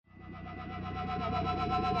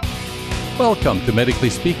Welcome to Medically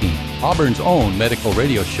Speaking, Auburn's own medical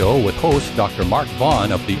radio show with host Dr. Mark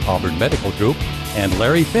Vaughn of the Auburn Medical Group and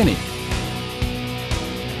Larry Finney.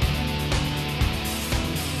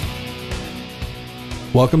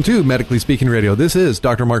 Welcome to Medically Speaking Radio. This is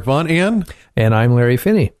Dr. Mark Vaughn and I'm Larry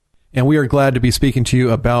Finney. And we are glad to be speaking to you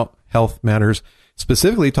about health matters,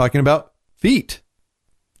 specifically talking about feet.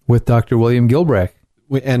 With Dr. William Gilbrecht.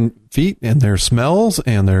 And feet and their smells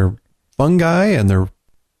and their fungi and their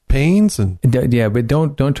pains. And yeah, but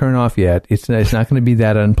don't turn off yet. It's not going to be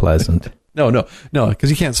that unpleasant. No, because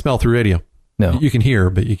you can't smell through radio. No. You can hear,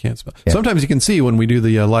 but you can't smell. Yeah. Sometimes you can see when we do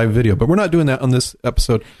the live video, but we're not doing that on this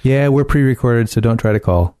episode. Yeah, we're pre-recorded, so don't try to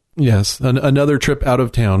call. Yes, another trip out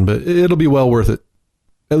of town, but it'll be well worth it,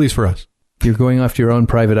 at least for us. You're going off to your own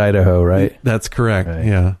private Idaho, right? That's correct, right.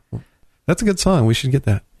 Yeah. That's a good song. We should get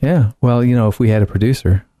that. Yeah, well, if we had a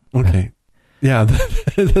producer. Okay. Yeah,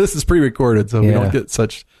 this is pre-recorded, so we don't get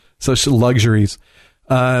such luxuries.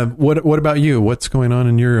 What about you? What's going on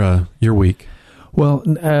in your week? Well,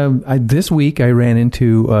 this week I ran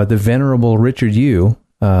into the venerable Richard Yu.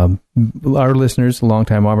 Our listeners,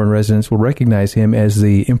 longtime Auburn residents, will recognize him as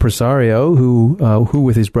the impresario who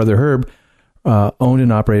with his brother Herb, owned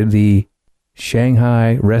and operated the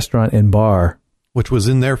Shanghai Restaurant and Bar, which was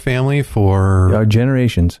in their family for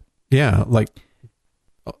generations. Yeah, like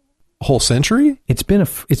a whole century. It's been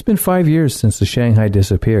 5 years since the Shanghai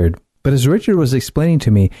disappeared. But as Richard was explaining to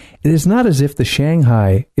me, it is not as if the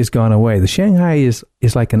Shanghai is gone away. The Shanghai is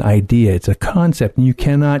like an idea. It's a concept, and you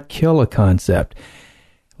cannot kill a concept.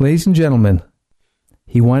 Ladies and gentlemen,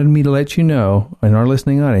 he wanted me to let you know, and our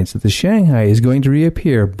listening audience, that the Shanghai is going to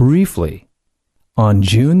reappear briefly on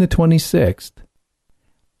June the 26th.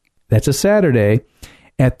 That's a Saturday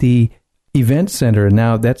at the Event Center.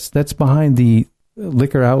 Now, that's behind the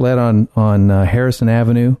liquor outlet on Harrison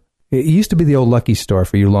Avenue. It used to be the old Lucky Store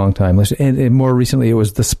for you a long time. And more recently, it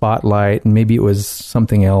was the Spotlight, and maybe it was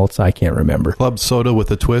something else. I can't remember. Club Soda with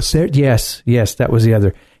a twist? Yes, that was the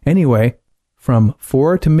other. Anyway, from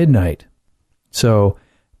 4 to midnight. So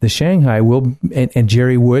the Shanghai will, and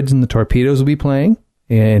Jerry Woods and the Torpedoes will be playing,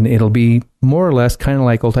 and it'll be more or less kind of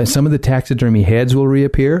like old times. Some of the taxidermy heads will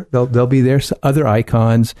reappear. They'll be there, other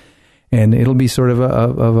icons, and it'll be sort of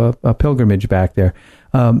a pilgrimage back there.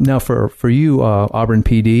 Now, for you, Auburn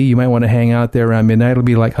PD, you might want to hang out there around midnight. It'll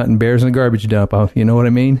be like hunting bears in a garbage dump. You know what I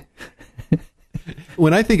mean?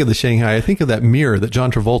 When I think of the Shanghai, I think of that mirror that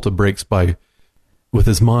John Travolta breaks by with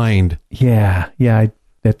his mind. Yeah.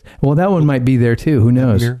 That one might be there too. Who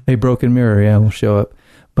knows? A broken mirror, will show up.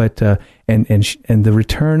 But and the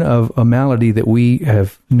return of a malady that we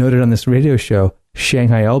have noted on this radio show,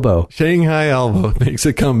 Shanghai elbow. Shanghai elbow makes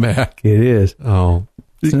a comeback. It is. Oh.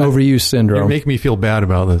 It's an overuse syndrome. You make me feel bad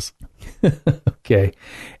about this. Okay.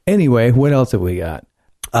 Anyway, what else have we got?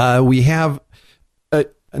 We have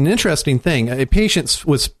an interesting thing. A patient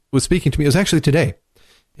was speaking to me. It was actually today,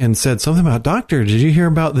 and said something about, "Doctor, did you hear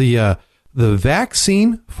about the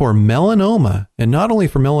vaccine for melanoma, and not only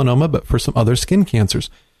for melanoma but for some other skin cancers?"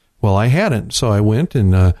 Well, I hadn't, so I went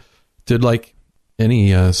and did like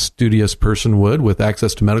any studious person would with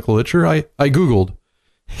access to medical literature. I Googled.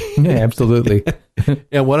 Yeah, absolutely.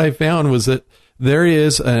 And what I found was that there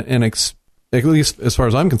is at least as far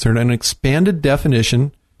as I'm concerned, an expanded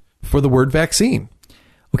definition for the word vaccine.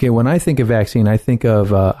 Okay, when I think of vaccine, I think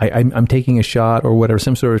of I'm taking a shot or whatever,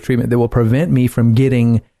 some sort of treatment that will prevent me from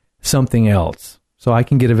getting something else. So I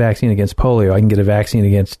can get a vaccine against polio. I can get a vaccine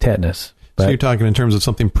against tetanus. So you're talking in terms of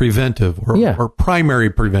something preventive or primary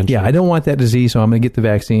prevention. Yeah, I don't want that disease, so I'm going to get the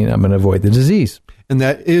vaccine. I'm going to avoid the disease. And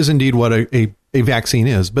that is indeed what a vaccine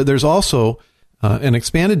is. But there's also an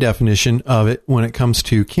expanded definition of it when it comes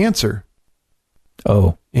to cancer.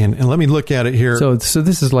 Oh. And let me look at it here. So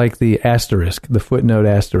this is like the asterisk, the footnote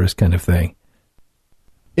asterisk kind of thing.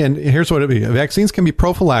 And here's what it would be. Vaccines can be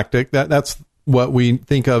prophylactic. That's what we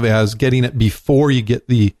think of as getting it before you get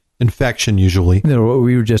the infection, usually. What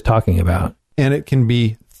we were just talking about. And it can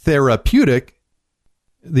be therapeutic,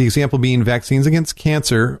 the example being vaccines against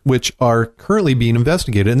cancer, which are currently being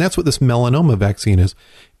investigated. And that's what this melanoma vaccine is.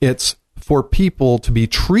 It's for people to be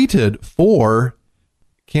treated for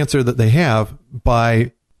cancer that they have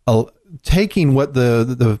by taking what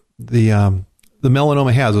the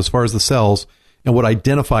melanoma has as far as the cells and what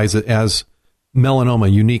identifies it as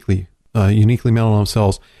melanoma, uniquely melanoma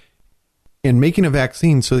cells, and making a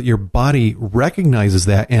vaccine so that your body recognizes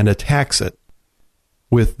that and attacks it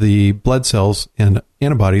with the blood cells and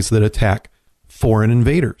antibodies that attack foreign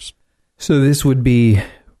invaders. So this would be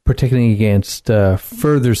protecting against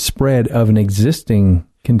further spread of an existing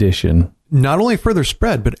condition. Not only further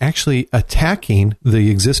spread, but actually attacking the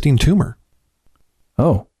existing tumor.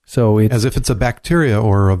 Oh, So it's as if it's a bacteria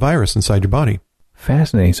or a virus inside your body.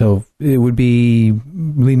 fascinating. So it would be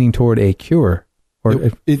leaning toward a cure.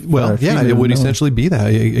 Or it would essentially be that,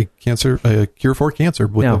 a cure for cancer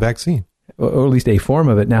with a vaccine. Or at least a form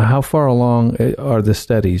of it. Now, how far along are the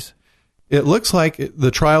studies? It looks like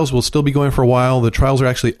the trials will still be going for a while. The trials are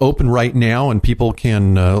actually open right now, and people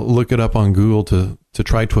can look it up on Google to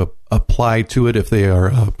try to apply to it if they are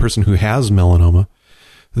a person who has melanoma.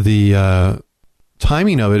 The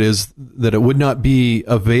timing of it is that it would not be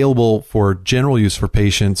available for general use for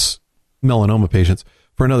patients, melanoma patients,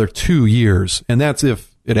 for another 2 years. And that's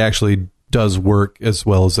if it actually does work as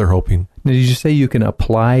well as they're hoping. Now, did you say you can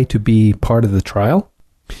apply to be part of the trial?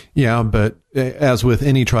 Yeah, but as with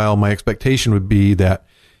any trial, my expectation would be that,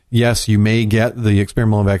 yes, you may get the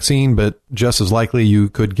experimental vaccine, but just as likely you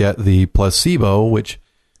could get the placebo, which,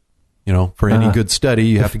 for any good study,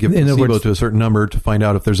 you have to give placebo to a certain number to find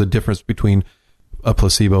out if there's a difference between a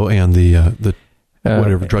placebo and the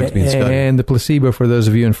whatever drug's being studied. And the placebo, for those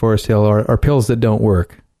of you in Forest Hill, are pills that don't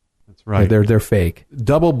work. That's right. They're fake.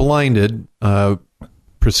 Double-blinded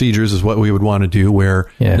procedures is what we would want to do,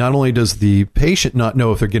 where not only does the patient not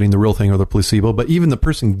know if they're getting the real thing or the placebo, but even the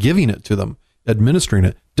person giving it to them, administering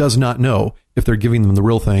it, does not know if they're giving them the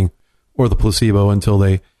real thing or the placebo until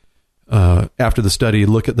they, after the study,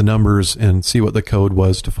 look at the numbers and see what the code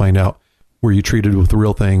was to find out, were you treated with the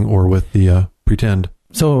real thing or with the pretend.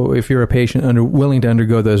 So if you're a patient willing to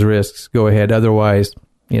undergo those risks, go ahead. Otherwise,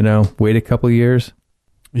 wait a couple of years.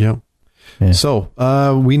 Yeah. So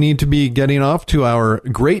we need to be getting off to our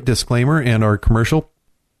great disclaimer and our commercial.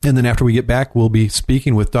 And then after we get back, we'll be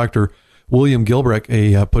speaking with Dr. William Gilbreck,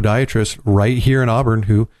 a podiatrist right here in Auburn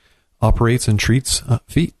who operates and treats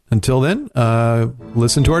feet. Until then,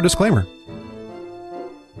 listen to our disclaimer.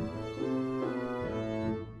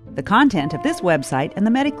 The content of this website and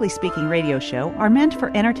the Medically Speaking radio show are meant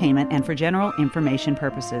for entertainment and for general information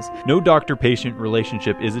purposes. No doctor-patient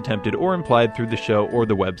relationship is attempted or implied through the show or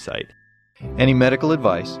the website. Any medical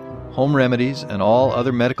advice, home remedies, and all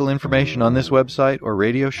other medical information on this website or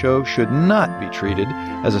radio show should not be treated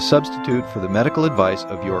as a substitute for the medical advice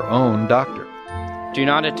of your own doctor. Do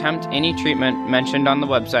not attempt any treatment mentioned on the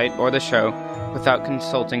website or the show without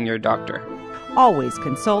consulting your doctor. Always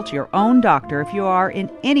consult your own doctor if you are in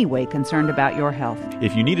any way concerned about your health.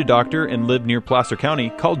 If you need a doctor and live near Placer County,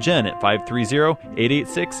 call Jen at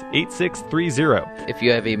 530-886-8630. If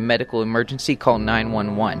you have a medical emergency, call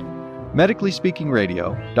 911. Medically Speaking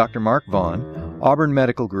Radio, Dr. Mark Vaughn, Auburn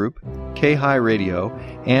Medical Group, K-High Radio,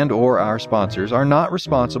 and or our sponsors are not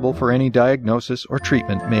responsible for any diagnosis or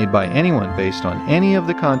treatment made by anyone based on any of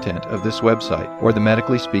the content of this website or the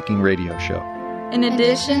Medically Speaking Radio show. In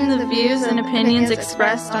addition, the views and opinions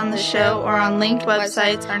expressed on the show or on linked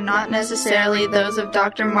websites are not necessarily those of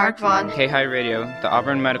Dr. Mark Vaughn, K-High Radio, the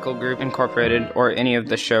Auburn Medical Group Incorporated, or any of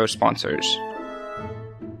the show sponsors.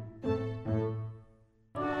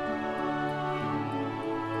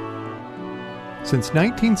 Since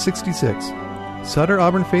 1966, Sutter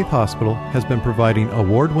Auburn Faith Hospital has been providing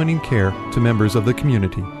award-winning care to members of the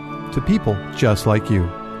community, to people just like you.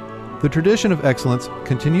 The tradition of excellence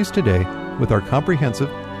continues today with our comprehensive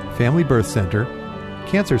family birth center,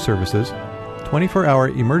 cancer services, 24-hour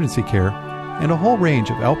emergency care, and a whole range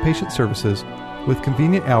of outpatient services with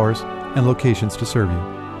convenient hours and locations to serve you.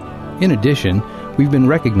 In addition, we've been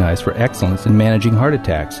recognized for excellence in managing heart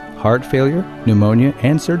attacks, heart failure, pneumonia,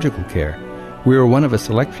 and surgical care. We are one of a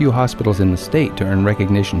select few hospitals in the state to earn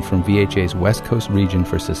recognition from VHA's West Coast region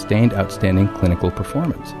for sustained outstanding clinical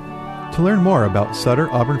performance. To learn more about Sutter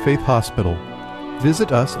Auburn Faith Hospital,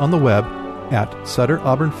 visit us on the web at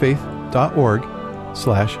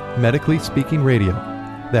sutterauburnfaith.org/medically speaking radio.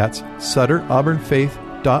 That's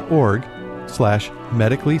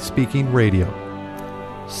sutterauburnfaith.org/medically speaking radio.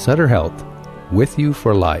 Sutter Health, with you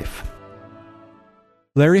for life.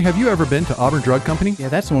 Larry, have you ever been to Auburn Drug Company? Yeah,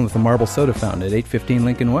 that's the one with the marble soda fountain at 815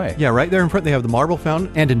 Lincoln Way. Yeah, right there in front they have the marble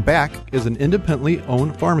fountain, and in back is an independently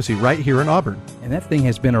owned pharmacy right here in Auburn. And that thing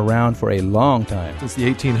has been around for a long time. Since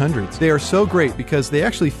the 1800s. They are so great because they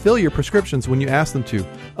actually fill your prescriptions when you ask them to,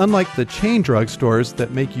 unlike the chain drug stores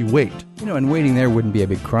that make you wait. And waiting there wouldn't be a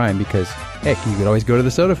big crime because, heck, you could always go to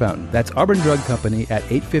the soda fountain. That's Auburn Drug Company at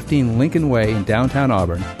 815 Lincoln Way in downtown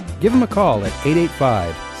Auburn. Give them a call at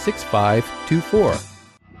 885-6524.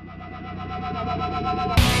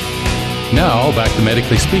 Now, back to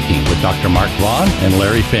Medically Speaking with Dr. Mark Vaughn and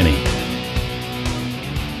Larry Finney.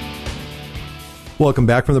 Welcome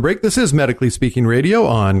back from the break. This is Medically Speaking Radio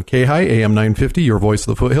on K-High, AM 950, your voice of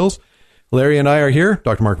the foothills. Larry and I are here,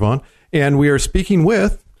 Dr. Mark Vaughn, and we are speaking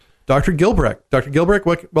with Dr. Gilbreck. Dr.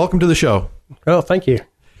 Gilbreck, welcome to the show. Oh, thank you.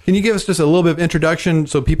 Can you give us just a little bit of introduction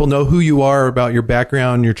so people know who you are, about your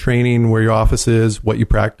background, your training, where your office is, what you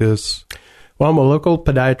practice? Well, I'm a local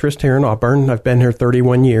podiatrist here in Auburn. I've been here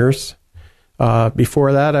 31 years.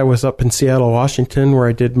 Before that, I was up in Seattle, Washington, where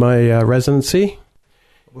I did my residency.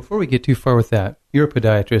 Before we get too far with that, you're a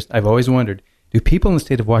podiatrist. I've always wondered, do people in the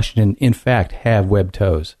state of Washington, in fact, have webbed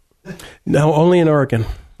toes? No, only in Oregon.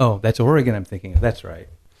 Oh, that's Oregon I'm thinking of. That's right.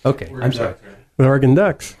 Okay, I'm sorry. With Oregon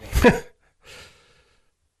Ducks.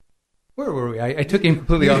 Where were we? I took him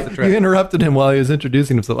completely off the track. You interrupted him while he was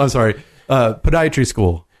introducing himself. I'm sorry. Podiatry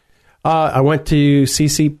school. I went to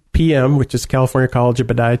CCPM, which is California College of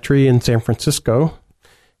Podiatry in San Francisco.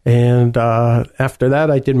 And after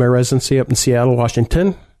that, I did my residency up in Seattle,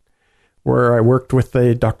 Washington, where I worked with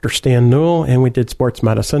Dr. Stan Newell, and we did sports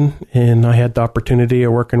medicine. And I had the opportunity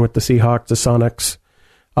of working with the Seahawks, the Sonics,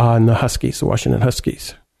 and the Huskies, the Washington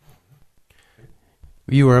Huskies.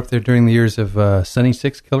 You were up there during the years of Sunny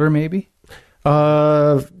Six Killer, maybe?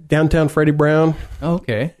 Downtown Freddie Brown. Oh,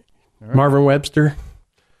 okay. All right. Marvin Webster.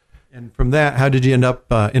 And from that, how did you end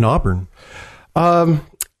up in Auburn?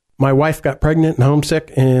 My wife got pregnant and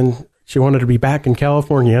homesick, and she wanted to be back in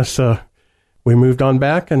California, so we moved on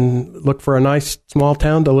back and looked for a nice small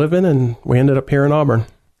town to live in, and we ended up here in Auburn.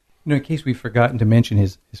 In case we've forgotten to mention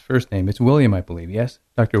his first name, it's William, I believe, yes?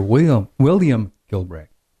 Dr. William Gilbrecht.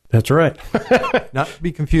 That's right. Not to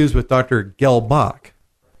be confused with Dr. Gelbach,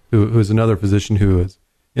 who is another physician who is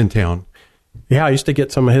in town. Yeah, I used to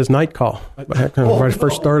get some of his night call back when I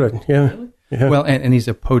first started. Yeah. Really? Yeah. Well, and he's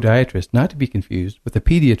a podiatrist, not to be confused with a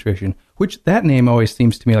pediatrician, which that name always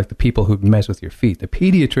seems to me like the people who mess with your feet. The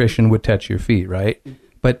pediatrician would touch your feet, right?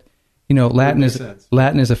 But, Latin is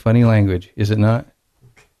a funny language, is it not?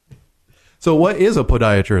 So what is a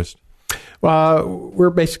podiatrist? We're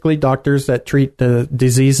basically doctors that treat the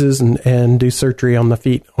diseases and do surgery on the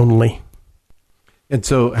feet only. And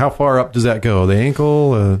so how far up does that go? The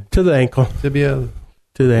ankle? To the ankle. Tibia?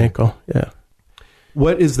 To the ankle, yeah.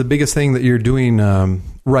 What is the biggest thing that you're doing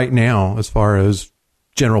right now as far as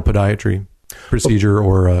general podiatry procedure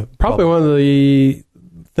or... Probably one of the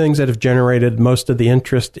things that have generated most of the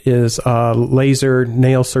interest is laser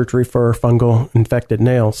nail surgery for fungal infected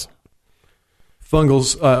nails.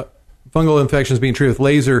 Fungal infections being treated with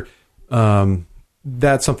laser,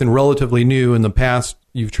 that's something relatively new. In the past,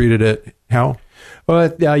 you've treated it how?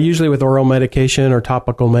 Well, usually with oral medication or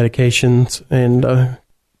topical medications. And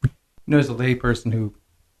as a lay person who,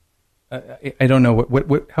 I don't know,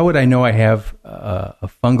 how would I know I have a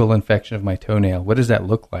fungal infection of my toenail? What does that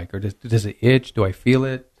look like? Or does it itch? Do I feel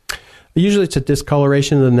it? Usually it's a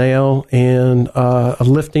discoloration of the nail and a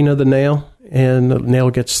lifting of the nail. And the nail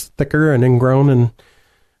gets thicker and ingrown and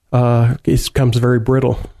it becomes very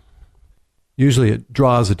brittle. Usually it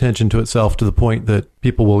draws attention to itself to the point that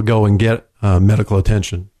people will go and get medical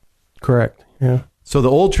attention. Correct, yeah. So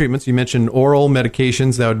the old treatments, you mentioned oral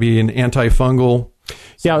medications, that would be an antifungal.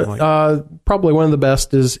 Yeah, probably one of the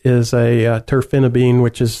best is a terfenadine,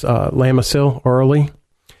 which is Lamisil orally.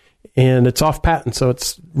 And it's off patent, so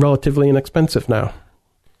it's relatively inexpensive now.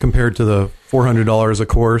 Compared to the $400 a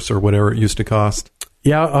course or whatever it used to cost?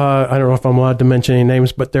 Yeah, I don't know if I'm allowed to mention any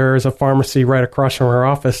names, but there is a pharmacy right across from our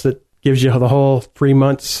office that gives you the whole 3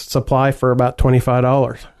 months supply for about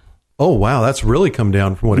 $25. Oh, wow. That's really come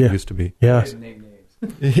down from what it used to be. Yeah.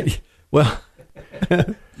 Well,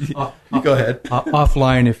 you go ahead.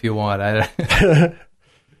 Offline if you want.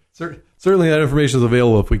 Certainly that information is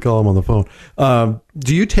available if we call them on the phone.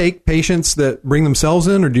 Do you take patients that bring themselves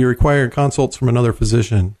in, or do you require consults from another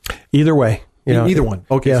physician? Either way. Either one.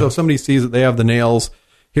 Okay, yeah. So if somebody sees that they have the nails,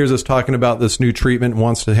 hears us talking about this new treatment,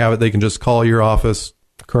 wants to have it, they can just call your office?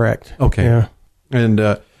 Correct. Okay. Yeah. And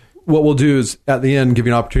what we'll do is, at the end, give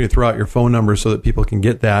you an opportunity to throw out your phone number so that people can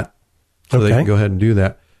get that, so they can go ahead and do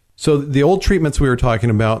that. So the old treatments we were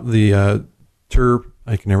talking about, the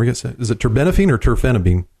I can never get it. Is it terbinafine or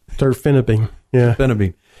terfenadine? Terfenadine, yeah.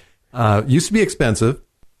 Terfenadine. Used to be expensive.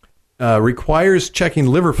 Requires checking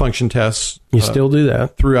liver function tests. You still do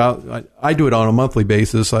that? Throughout. I do it on a monthly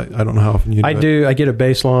basis. I don't know how often you do it. I do. I get a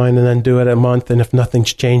baseline and then do it a month, and if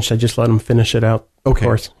nothing's changed, I just let them finish it out. Okay. Of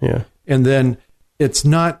course, yeah. And then it's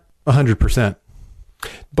not 100%.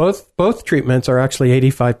 Both treatments are actually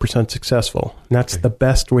 85% successful. And that's the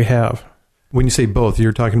best we have. When you say both,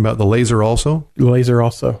 you're talking about the laser also? Laser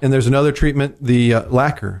also. And there's another treatment, the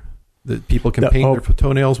lacquer, that people can paint their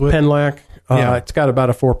toenails with? Penlac. It's got about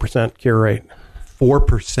a 4% cure rate.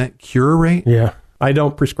 4% cure rate? Yeah. I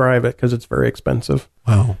don't prescribe it because it's very expensive.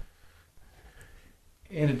 Wow.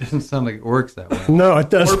 And it doesn't sound like it works that way. No, it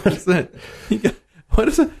doesn't. 4%. What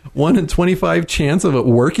is it? 1 in 25 chance of it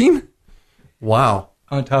working? Wow.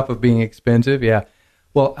 On top of being expensive, yeah.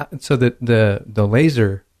 Well, so the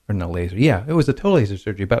laser, or no laser, yeah, it was a total laser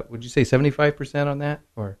surgery. About, would you say 75% on that?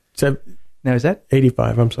 Or now is that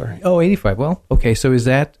 85? I'm sorry. Oh, 85. Well, okay. So is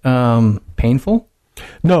that painful?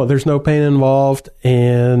 No, there's no pain involved,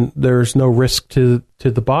 and there's no risk to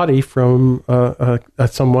the body from a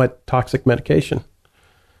somewhat toxic medication.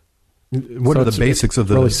 What are the basics of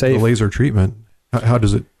the laser treatment?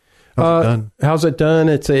 How's it done? How's it done?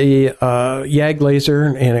 It's a YAG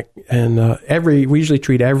laser, and we usually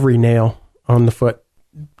treat every nail on the foot,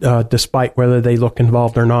 despite whether they look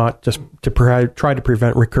involved or not, just to try to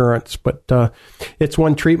prevent recurrence. But it's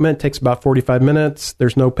one treatment, takes about 45 minutes.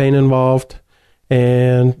 There's no pain involved,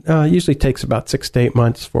 and usually takes about 6 to 8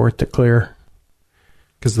 months for it to clear.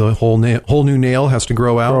 Because the whole new nail has to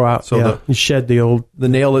grow out. So yeah. You shed the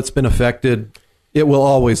nail that's been affected. It will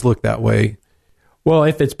always look that way. Well,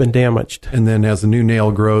 if it's been damaged. And then as the new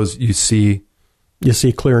nail grows, you see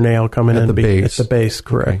clear nail coming in at the base. At the base,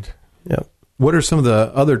 correct. Okay. Yeah. What are some of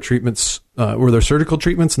the other treatments? Were there surgical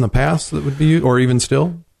treatments in the past that would be used, or even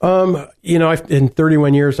still? In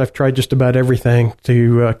 31 years, I've tried just about everything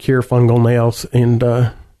to cure fungal nails,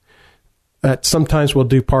 and sometimes we'll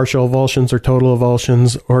do partial avulsions or total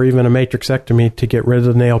avulsions, or even a matrixectomy to get rid of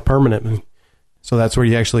the nail permanently. So that's where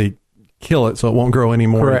you actually kill it, so it won't grow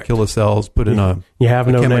anymore. Correct. Kill the cells. Put in a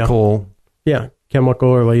chemical. Nail. Yeah, chemical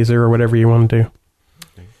or laser or whatever you want to do.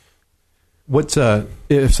 What's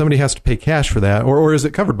if somebody has to pay cash for that, or is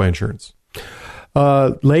it covered by insurance?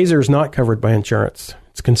 Laser is not covered by insurance.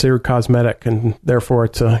 It's considered cosmetic, and therefore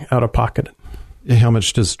it's out of pocket. How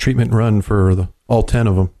much does treatment run for all 10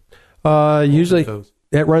 of them? Usually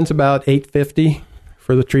it runs about $850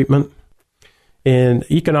 for the treatment. And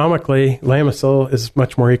economically, Lamisil is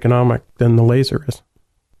much more economic than the laser is.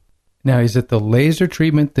 Now, is it the laser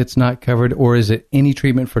treatment that's not covered, or is it any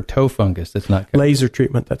treatment for toe fungus that's not covered? Laser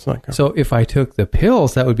treatment that's not covered. So if I took the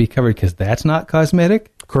pills, that would be covered because that's not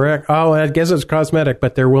cosmetic? Correct. Oh, I guess it's cosmetic,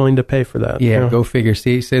 but they're willing to pay for that. Yeah, go figure.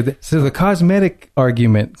 See, so the cosmetic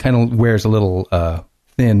argument kind of wears a little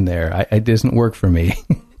thin there. It doesn't work for me.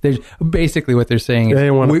 Basically, what they're saying is, they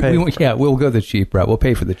want to pay. We'll go the cheap route. We'll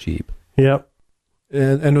pay for the cheap. Yep.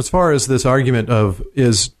 And as far as this argument of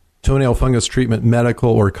is toenail fungus treatment medical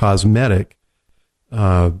or cosmetic,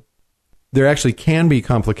 there actually can be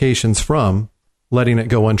complications from letting it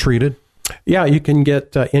go untreated. Yeah, you can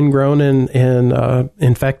get ingrown and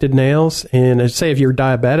infected nails. And say if you're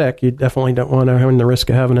diabetic, you definitely don't want to run the risk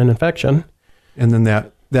of having an infection. And then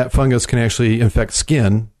that fungus can actually infect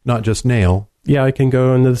skin, not just nail. Yeah, it can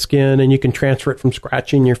go into the skin, and you can transfer it from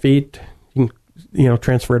scratching your feet. You can,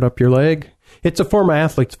 transfer it up your leg. It's a form of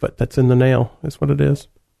athlete's foot that's in the nail. That's what it is.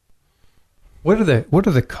 What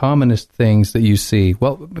are the commonest things that you see?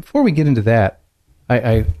 Well, before we get into that,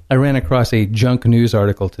 I ran across a junk news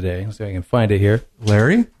article today. Let's see if I can find it here.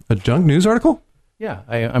 Larry, a junk news article? Yeah,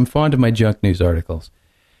 I'm fond of my junk news articles.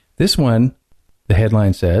 This one, the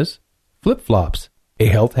headline says, "Flip-flops, a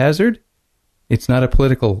health hazard?" It's not a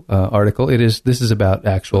political article. This is about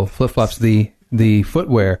actual flip-flops, the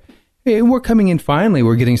footwear. Hey, we're coming in finally.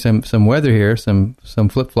 We're getting some weather here, some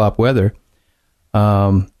flip-flop weather.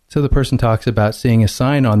 So the person talks about seeing a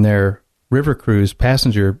sign on their river cruise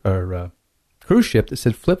passenger or cruise ship that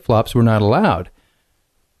said flip-flops were not allowed.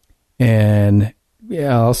 And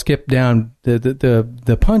yeah, I'll skip down.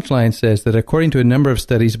 The punchline says that according to a number of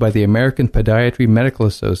studies by the American Podiatry Medical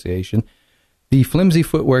Association, the flimsy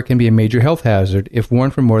footwear can be a major health hazard if worn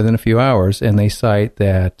for more than a few hours, and they cite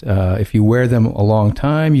that if you wear them a long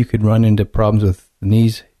time, you could run into problems with the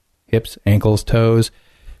knees, hips, ankles, toes.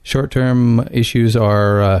 Short-term issues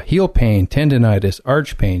are heel pain, tendinitis,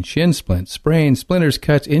 arch pain, shin splints, sprains, splinters,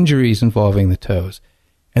 cuts, injuries involving the toes.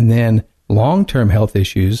 And then long-term health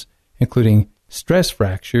issues, including stress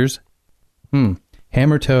fractures,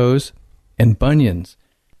 hammer toes, and bunions.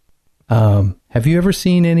 Have you ever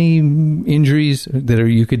seen any injuries that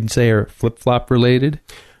you could say are flip-flop related?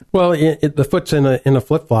 Well, the foot's in a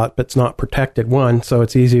flip-flop, but it's not protected, so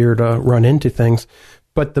it's easier to run into things.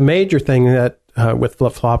 But the major thing that with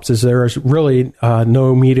flip-flops is there is really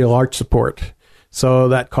no medial arch support. So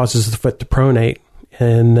that causes the foot to pronate,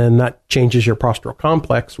 and then that changes your postural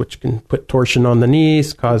complex, which can put torsion on the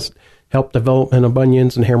knees, help development of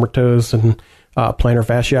bunions and hammer toes and plantar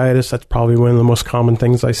fasciitis. That's probably one of the most common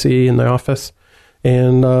things I see in the office.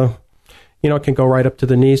 And, it can go right up to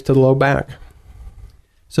the knees to the low back.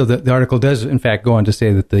 So the article does, in fact, go on to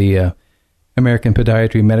say that the American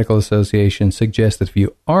Podiatry Medical Association suggests that if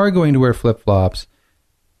you are going to wear flip-flops,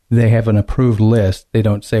 they have an approved list. They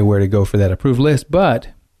don't say where to go for that approved list, but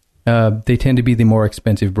they tend to be the more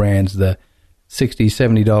expensive brands, the $60,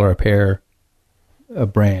 $70 a pair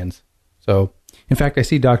of brands. So In fact, I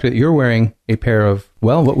see, Doctor, that you're wearing a pair of,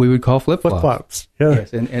 well, what we would call flip-flops. Flip-flops, yeah.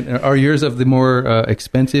 Yes, and are yours of the more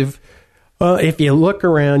expensive? Well, if you look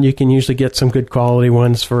around, you can usually get some good quality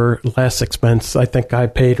ones for less expense. I think I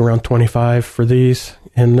paid around $25 for these,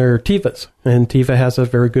 and they're Tevas. And Teva has a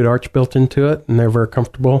very good arch built into it, and they're very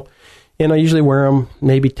comfortable. And I usually wear them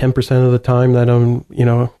maybe 10% of the time that I'm,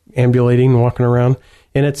 ambulating and walking around.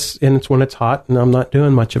 And it's when it's hot and I'm not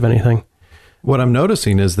doing much of anything. What I'm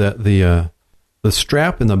noticing is that the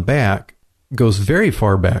strap in the back goes very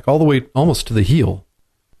far back, all the way almost to the heel,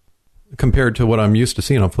 compared to what I'm used to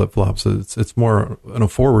seeing on flip-flops. It's more in a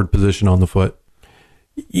forward position on the foot.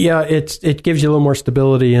 Yeah, it gives you a little more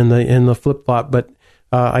stability in the flip-flop, but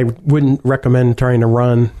I wouldn't recommend trying to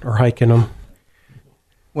run or hike in them.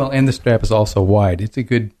 Well, and the strap is also wide. It's a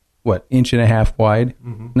good, 1.5 wide?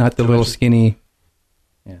 Mm-hmm. Not the little skinny.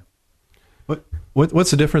 Yeah.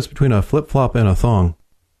 What's the difference between a flip-flop and a thong?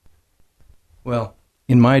 Well,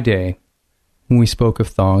 in my day, when we spoke of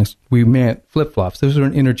thongs, we meant flip-flops. Those are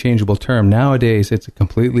an interchangeable term. Nowadays, it's a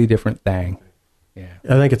completely different thing. Yeah.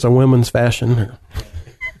 I think it's a women's fashion.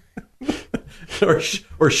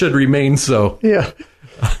 or should remain so. Yeah.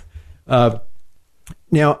 Now,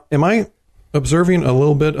 am I observing a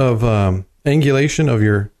little bit of angulation of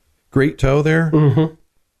your great toe there? Mm-hmm.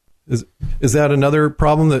 Is that another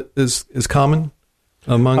problem that is common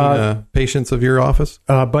among patients of your office?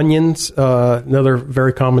 Bunions, another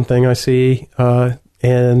very common thing I see,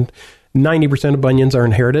 and 90% of bunions are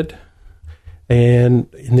inherited.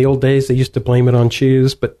 And in the old days, they used to blame it on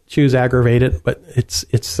shoes, but shoes aggravate it. But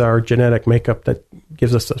it's our genetic makeup that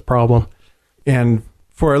gives us this problem. And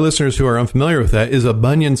for our listeners who are unfamiliar with that, is a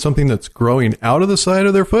bunion something that's growing out of the side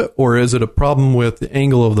of their foot, or is it a problem with the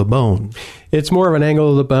angle of the bone? It's more of an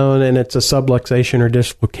angle of the bone, and it's a subluxation or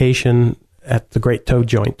dislocation at the great toe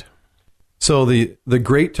joint. So the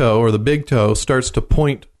great toe or the big toe starts to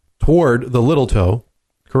point toward the little toe.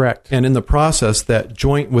 Correct. And in the process, that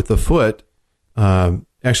joint with the foot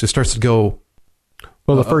actually starts to go...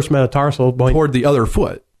 Well, the first metatarsal point... Toward the other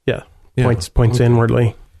foot. Yeah. Points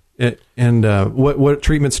inwardly. And what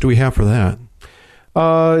treatments do we have for that?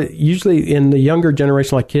 Usually in the younger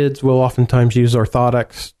generation, like kids, we'll oftentimes use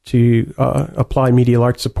orthotics to apply medial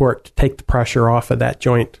arch support to take the pressure off of that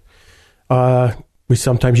joint. We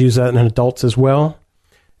sometimes use that in adults as well,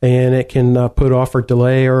 and it can put off or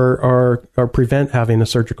delay or prevent having a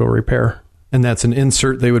surgical repair. And that's an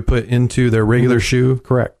insert they would put into their regular shoe?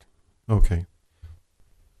 Correct. Okay.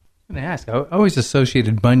 I'm going to ask, I always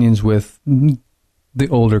associated bunions with the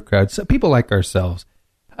older crowd, so people like ourselves.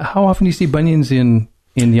 How often do you see bunions in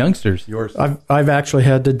youngsters? Yours. I've actually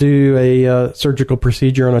had to do a surgical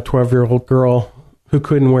procedure on a 12-year-old girl who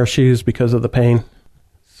couldn't wear shoes because of the pain.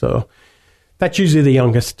 So that's usually the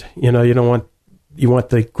youngest. You want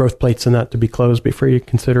the growth plates and that to be closed before you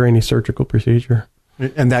consider any surgical procedure.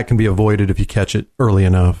 And that can be avoided if you catch it early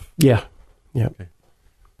enough. Yeah. Yeah.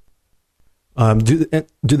 Okay.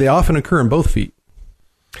 Do they often occur in both feet?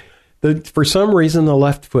 For some reason, the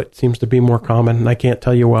left foot seems to be more common, and I can't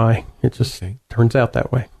tell you why. It just turns out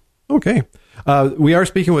that way. Okay. We are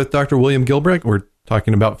speaking with Dr. William Gilbrecht. We're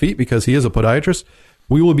talking about feet because he is a podiatrist.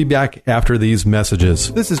 We will be back after these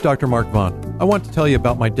messages. This is Dr. Mark Vaughn. I want to tell you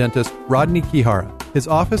about my dentist, Rodney Kihara. His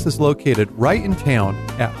office is located right in town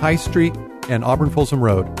at High Street and Auburn Folsom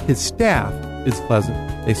Road. His staff is pleasant.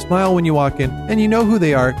 They smile when you walk in, and you know who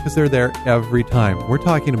they are because they're there every time. We're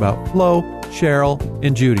talking about Flo, Cheryl,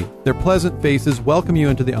 and Judy. Their pleasant faces welcome you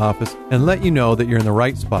into the office and let you know that you're in the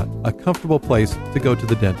right spot, a comfortable place to go to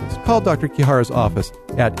the dentist. Call Dr. Kihara's office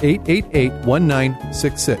at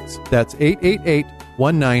 888-1966. That's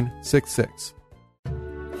 888-1966.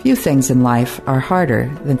 Few things in life are harder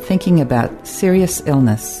than thinking about serious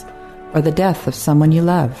illness or the death of someone you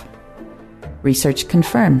love. Research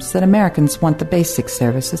confirms that Americans want the basic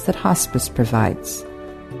services that hospice provides: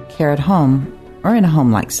 care at home or in a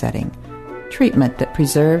home-like setting, treatment that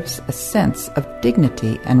preserves a sense of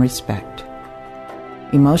dignity and respect,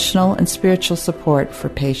 emotional and spiritual support for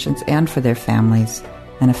patients and for their families,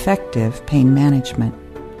 and effective pain management.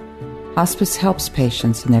 Hospice helps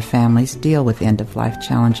patients and their families deal with end-of-life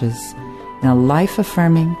challenges in a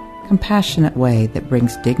life-affirming, compassionate way that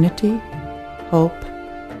brings dignity, hope,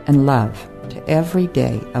 and love to every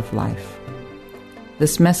day of life.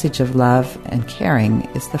 This message of love and caring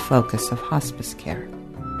is the focus of hospice care.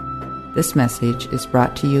 This message is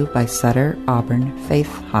brought to you by Sutter Auburn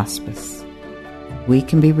Faith Hospice. We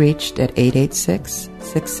can be reached at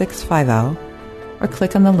 886-6650 or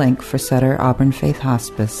click on the link for Sutter Auburn Faith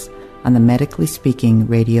Hospice on the Medically Speaking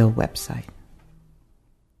radio website.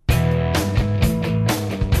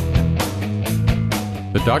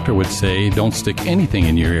 The the doctor would say don't stick anything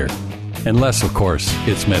in your ear. Unless, of course,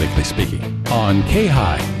 it's medically speaking. On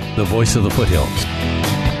K-High, the voice of the foothills.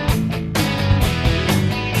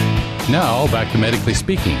 Now, back to Medically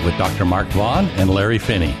Speaking with Dr. Mark Vaughn and Larry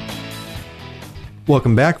Finney.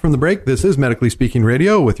 Welcome back from the break. This is Medically Speaking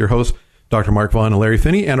Radio with your hosts, Dr. Mark Vaughn and Larry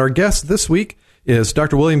Finney. And our guest this week is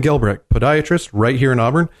Dr. William Gelbrecht, podiatrist right here in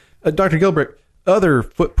Auburn. Dr. Gelbrecht, other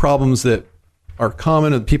foot problems that are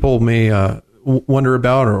common and people may wonder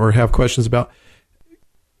about or have questions about.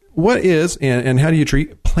 What is and how do you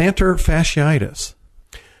treat plantar fasciitis?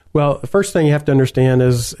 Well, the first thing you have to understand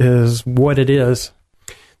is what it is.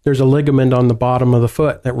 There's a ligament on the bottom of the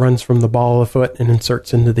foot that runs from the ball of the foot and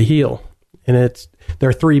inserts into the heel. And there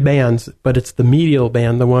are 3 bands, but it's the medial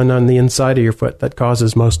band, the one on the inside of your foot, that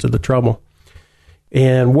causes most of the trouble.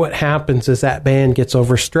 And what happens is that band gets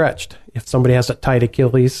overstretched. If somebody has a tight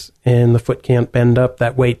Achilles and the foot can't bend up,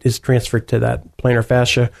 that weight is transferred to that plantar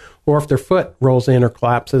fascia. Or if their foot rolls in or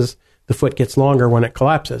collapses, the foot gets longer when it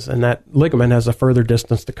collapses, and that ligament has a further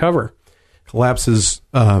distance to cover. Collapses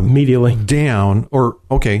medially down, or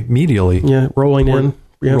medially. Yeah, rolling in.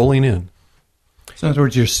 Yeah. Rolling in. So in other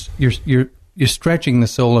words, you're stretching the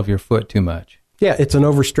sole of your foot too much. Yeah, it's an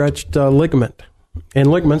overstretched ligament.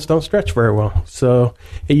 And ligaments don't stretch very well. So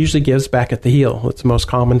it usually gives back at the heel. It's the most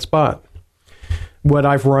common spot. What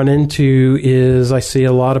I've run into is I see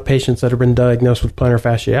a lot of patients that have been diagnosed with plantar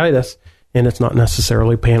fasciitis, and it's not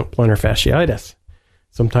necessarily plantar fasciitis.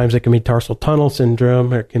 Sometimes it can be tarsal tunnel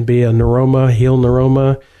syndrome. It can be a neuroma, heel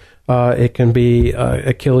neuroma. It can be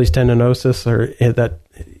Achilles tendinosis, or that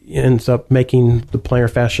ends up making the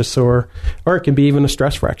plantar fascia sore. Or it can be even a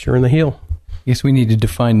stress fracture in the heel. Yes, we need to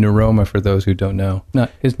define neuroma for those who don't know.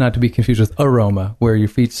 It's not to be confused with aroma, where your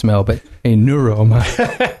feet smell, but a neuroma.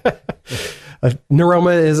 A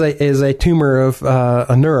neuroma is a tumor of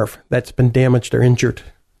a nerve that's been damaged or injured.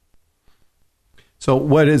 So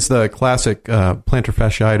what is the classic plantar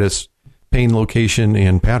fasciitis pain location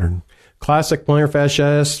and pattern? Classic plantar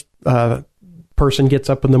fasciitis, person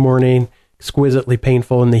gets up in the morning, exquisitely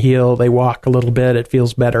painful in the heel. They walk a little bit, it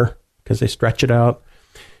feels better because they stretch it out.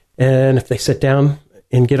 And if they sit down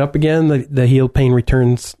and get up again, the heel pain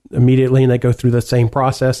returns immediately, and they go through the same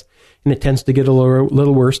process, and it tends to get a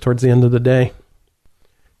little worse towards the end of the day.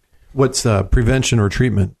 What's prevention or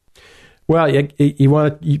treatment? Well, you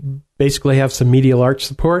want to basically have some medial arch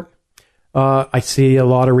support. I see a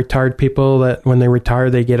lot of retired people that when they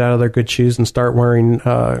retire, they get out of their good shoes and start wearing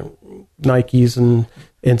Nikes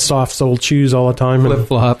and soft-soled shoes all the time.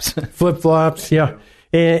 Flip-flops. Flip-flops, yeah.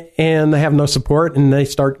 And they have no support, and they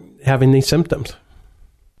start having these symptoms.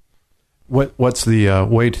 What's the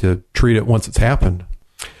way to treat it once it's happened?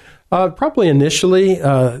 Probably initially,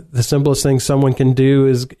 the simplest thing someone can do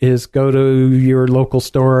is go to your local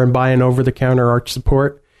store and buy an over-the-counter arch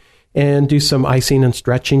support and do some icing and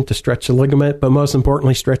stretching to stretch the ligament, but most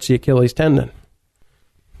importantly, stretch the Achilles tendon.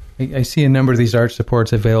 I see a number of these arch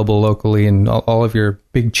supports available locally in all of your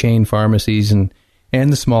big chain pharmacies and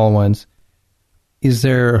the small ones. Is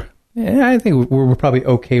there, I think we're probably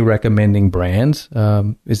okay recommending brands.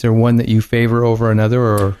 Is there one that you favor over another?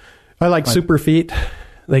 Or I like Superfeet.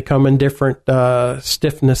 They come in different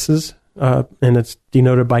stiffnesses, and it's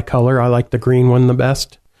denoted by color. I like the green one the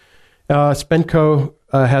best. Spenco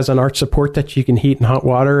has an arch support that you can heat in hot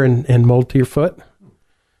water and mold to your foot.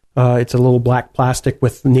 It's a little black plastic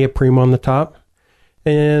with neoprene on the top.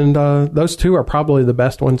 And those two are probably the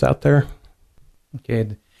best ones out there.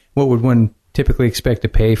 Okay. What would one typically expect to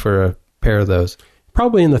pay for a pair of those?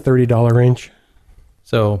 Probably in the $30 range.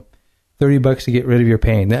 So $30 to get rid of your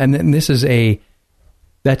pain. And this is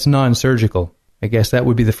that's non-surgical. I guess that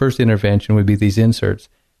would be the first intervention, would be these inserts.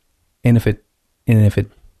 And if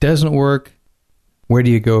it doesn't work, where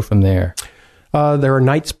do you go from there? There are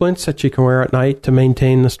night splints that you can wear at night to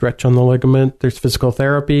maintain the stretch on the ligament. There's physical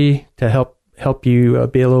therapy to help you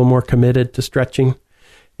be a little more committed to stretching.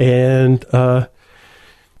 And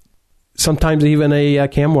sometimes even a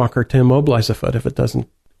cam walker to immobilize the foot if it doesn't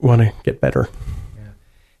want to get better. Yeah.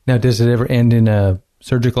 Now, does it ever end in a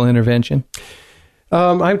surgical intervention?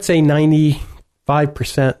 I would say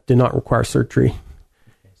 95% do not require surgery.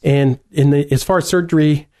 And as far as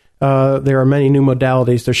surgery, there are many new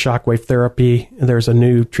modalities. There's shockwave therapy. There's a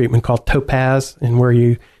new treatment called Topaz, and where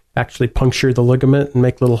you actually puncture the ligament and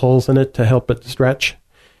make little holes in it to help it stretch.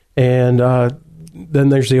 And then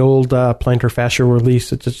there's the old plantar fascial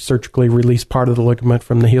release. It's a surgically released part of the ligament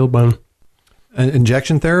from the heel bone.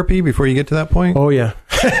 Injection therapy before you get to that point? Oh, yeah.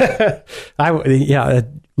 A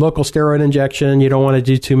local steroid injection. You don't want to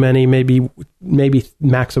do too many, maybe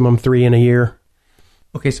maximum 3 in a year.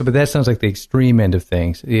 Okay, but that sounds like the extreme end of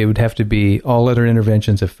things. It would have to be all other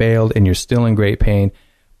interventions have failed and you're still in great pain.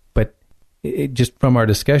 But just from our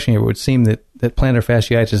discussion here, it would seem that plantar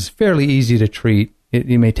fasciitis is fairly easy to treat. It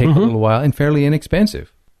may take a little while and fairly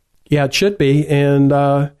inexpensive. Yeah, it should be. And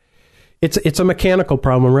it's a mechanical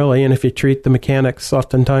problem, really. And if you treat the mechanics,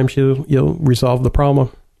 oftentimes you'll resolve the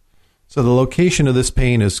problem. So the location of this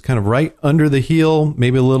pain is kind of right under the heel,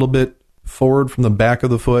 maybe a little bit forward from the back of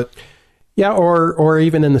the foot. Yeah, or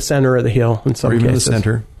even in the center of the heel in some cases. Or even the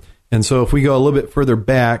center. And so if we go a little bit further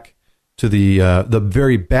back to the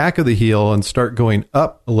very back of the heel and start going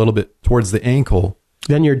up a little bit towards the ankle,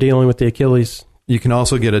 then you're dealing with the Achilles. You can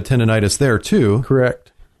also get a tendonitis there too.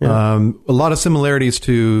 Correct. Yeah. A lot of similarities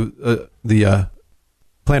to the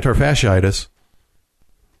plantar fasciitis.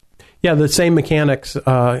 Yeah, the same mechanics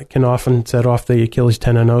can often set off the Achilles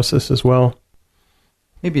tendinosis as well.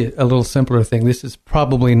 Maybe a little simpler thing. This is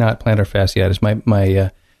probably not plantar fasciitis.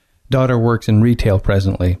 My daughter works in retail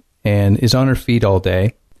presently and is on her feet all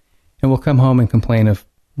day and will come home and complain of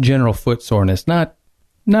general foot soreness. Not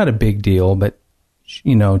a big deal, but,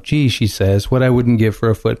 gee, she says, what I wouldn't give for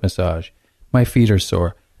a foot massage. My feet are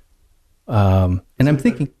sore. And I'm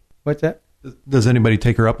thinking, what's that? Does anybody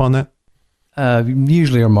take her up on that?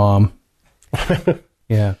 Usually her mom.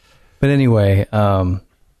 Yeah. But anyway,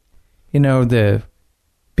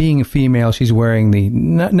 being a female, she's wearing the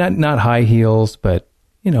not high heels, but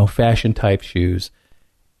fashion type shoes,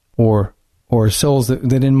 or soles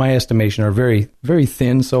that in my estimation are very, very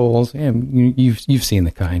thin soles. And you've seen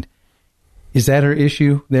the kind. Is that her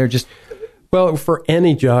issue? Well, for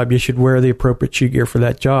any job, you should wear the appropriate shoe gear for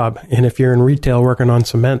that job. And if you're in retail working on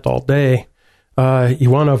cement all day, you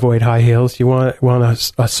want to avoid high heels. You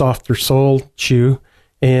want a softer sole shoe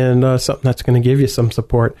and something that's going to give you some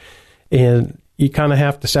support. And you kind of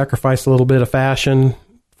have to sacrifice a little bit of fashion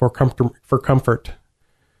for comfort.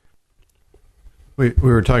 We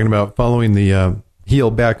were talking about following the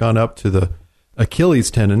heel back on up to the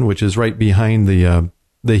Achilles tendon, which is right behind the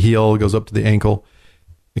heel, goes up to the ankle.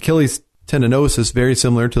 Achilles tendinosis, very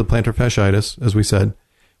similar to the plantar fasciitis, as we said.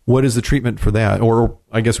 What is the treatment for that? Or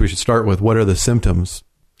I guess we should start with, what are the symptoms?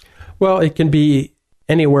 Well, it can be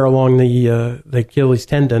anywhere along the Achilles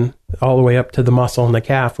tendon, all the way up to the muscle in the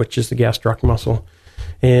calf, which is the gastroc muscle.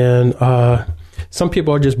 And some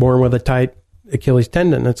people are just born with a tight Achilles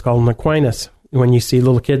tendon. It's called an equinus. When you see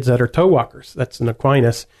little kids that are toe walkers, that's an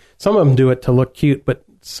equinus. Some of them do it to look cute, but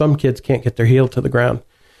some kids can't get their heel to the ground.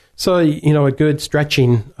 So, a good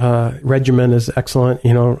stretching regimen is excellent.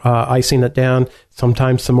 Icing it down,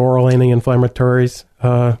 sometimes some oral anti-inflammatories.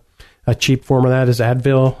 A cheap form of that is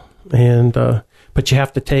Advil, but you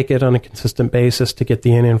have to take it on a consistent basis to get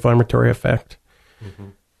the anti-inflammatory effect.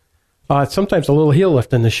 Mm-hmm. Sometimes a little heel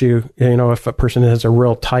lift in the shoe, if a person has a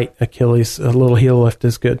real tight Achilles, a little heel lift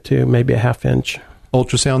is good too, maybe a half inch.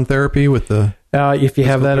 Ultrasound therapy with the... if you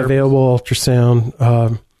have that available,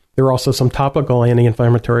 ultrasound... there are also some topical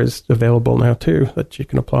anti-inflammatories available now, too, that you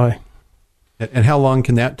can apply. And how long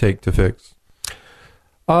can that take to fix?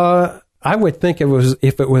 I would think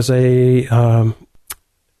if it was a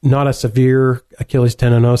not a severe Achilles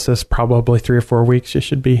tendinosis, probably 3 or 4 weeks, you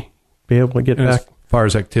should be able to get back. As far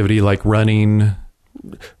as activity, like running,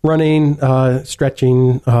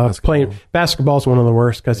 stretching, playing. Basketball is one of the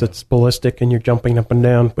worst because it's ballistic and you're jumping up and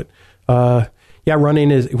down, but...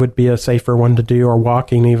 running would be a safer one to do, or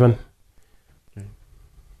walking even. Okay.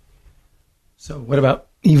 So what about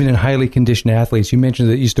even in highly conditioned athletes? You mentioned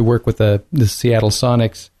that you used to work with the Seattle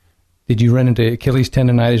Sonics. Did you run into Achilles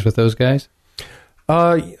tendonitis with those guys?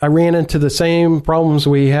 I ran into the same problems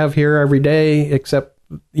we have here every day, except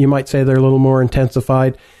you might say they're a little more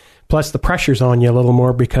intensified. Plus the pressure's on you a little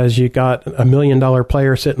more because you got $1 million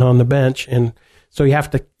player sitting on the bench, and so you have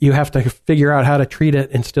to figure out how to treat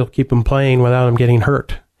it and still keep them playing without them getting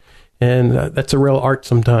hurt. And that's a real art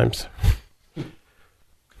sometimes.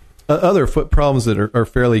 Other foot problems that are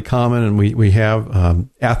fairly common, and we have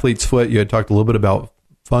athlete's foot. You had talked a little bit about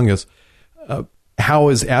fungus. How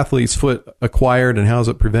is athlete's foot acquired, and how is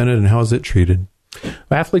it prevented, and how is it treated?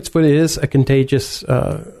 Athlete's foot is a contagious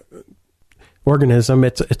organism.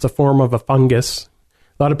 It's a form of a fungus.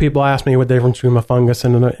 A lot of people ask me what the difference between a fungus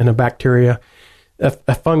and a bacteria.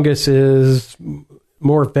 A fungus is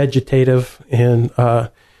more vegetative, and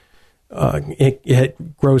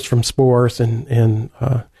it grows from spores, and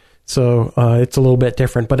so it's a little bit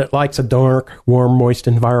different. But it likes a dark, warm, moist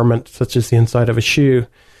environment, such as the inside of a shoe.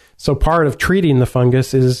 So part of treating the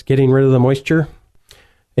fungus is getting rid of the moisture.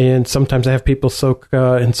 And sometimes I have people soak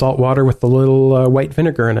in salt water with a little white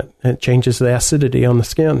vinegar in it. And it changes the acidity on the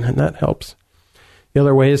skin, and that helps. The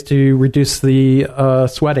other way is to reduce the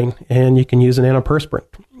sweating, and you can use an antiperspirant.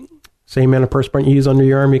 Same antiperspirant you use under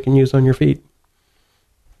your arm, you can use on your feet.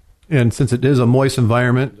 And since it is a moist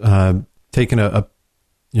environment, taking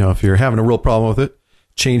if you're having a real problem with it,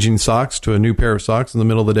 changing socks to a new pair of socks in the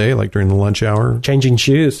middle of the day, like during the lunch hour. Changing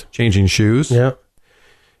shoes. Yeah.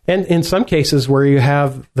 And in some cases where you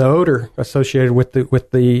have the odor associated with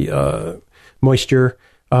the moisture,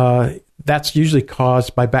 that's usually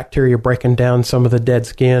caused by bacteria breaking down some of the dead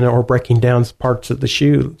skin or breaking down parts of the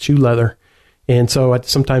shoe leather. And so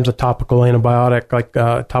sometimes a topical antibiotic like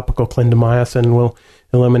topical clindamycin will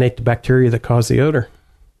eliminate the bacteria that cause the odor.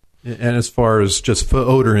 And as far as just foot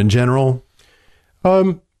odor in general?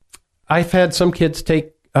 I've had some kids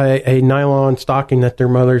take a nylon stocking that their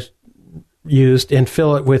mothers used and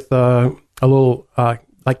fill it with a little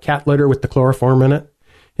like cat litter with the chloroform in it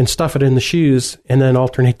and stuff it in the shoes and then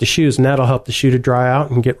alternate the shoes, and that'll help the shoe to dry out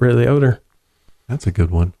and get rid of the odor. That's a good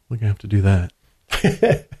one. We're going to have to do that.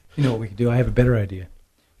 You know what we could do? I have a better idea.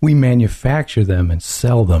 We manufacture them and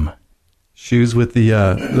sell them. Shoes with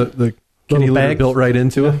the kitty litter built right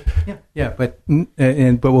into it? Yeah, but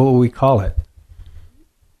what will we call it?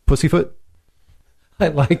 Pussyfoot? I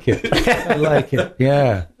like it.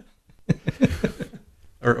 Yeah.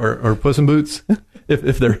 or Puss in Boots,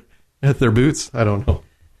 if they're boots. I don't know.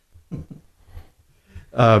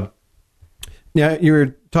 Yeah, you were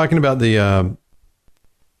talking about the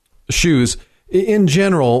shoes. In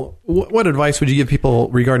general, what advice would you give people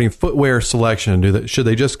regarding footwear selection? Should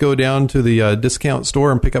they just go down to the discount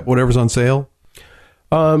store and pick up whatever's on sale?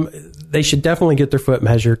 They should definitely get their foot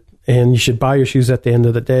measured, and you should buy your shoes at the end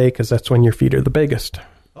of the day because that's when your feet are the biggest.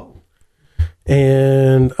 Oh.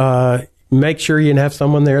 And make sure you have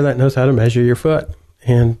someone there that knows how to measure your foot.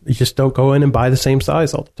 And you just don't go in and buy the same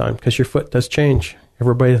size all the time because your foot does change.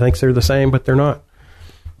 Everybody thinks they're the same, but they're not.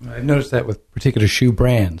 I've noticed that with particular shoe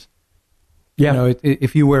brands. Yeah. You know,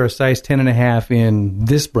 if you wear a size 10.5 in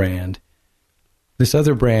this brand, this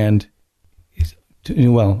other brand is,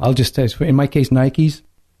 well, I'll just tell you, in my case, Nike's,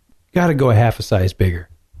 got to go a half a size bigger.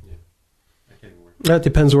 That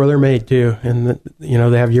depends where they're made too, and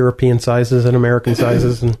they have European sizes and American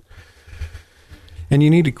sizes, and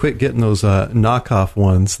you need to quit getting those knockoff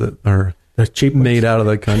ones that are cheap made out of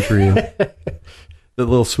the country. The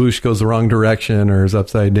little swoosh goes the wrong direction or is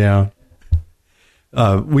upside down.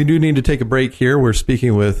 We do need to take a break here. We're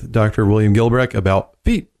speaking with Dr. William Gilbrecht about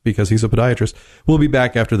feet because he's a podiatrist. We'll be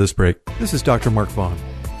back after this break. This is Dr. Mark Vaughn.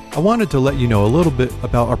 I wanted to let you know a little bit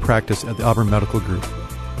about our practice at the Auburn Medical Group.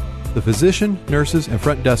 The physician, nurses, and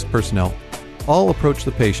front desk personnel all approach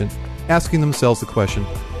the patient asking themselves the question,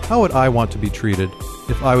 how would I want to be treated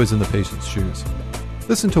if I was in the patient's shoes?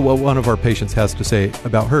 Listen to what one of our patients has to say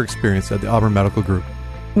about her experience at the Auburn Medical Group.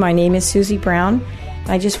 My name is Susie Brown.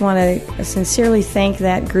 I just want to sincerely thank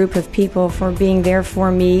that group of people for being there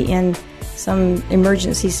for me in some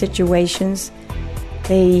emergency situations.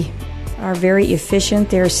 They are very efficient.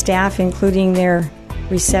 Their staff, including their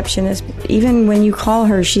receptionist, even when you call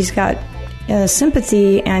her, she's got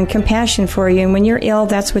sympathy and compassion for you. And when you're ill,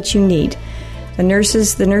 that's what you need. The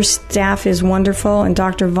nurse staff is wonderful, and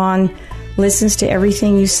Dr. Vaughn listens to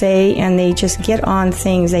everything you say, and they just get on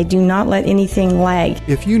things. They do not let anything lag.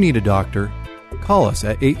 If you need a doctor, call us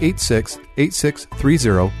at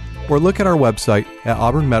 886-8630 or look at our website at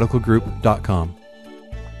auburnmedicalgroup.com.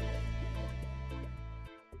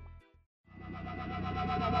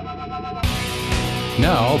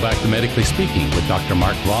 Now, back to Medically Speaking with Dr.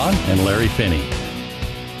 Mark Vaughn and Larry Finney.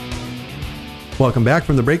 Welcome back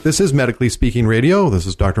from the break. This is Medically Speaking Radio. This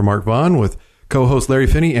is Dr. Mark Vaughn with co-host Larry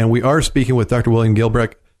Finney, and we are speaking with Dr. William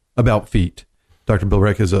Gilbrecht about feet. Dr.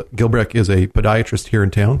 Gilbrecht is a podiatrist here in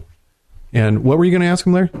town. And what were you going to ask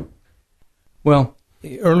him, Larry? Well,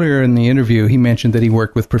 earlier in the interview, he mentioned that he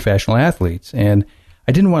worked with professional athletes, and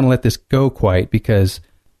I didn't want to let this go quite because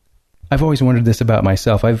I've always wondered this about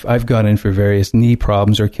myself. I've gone in for various knee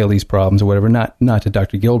problems or Achilles problems or whatever, not to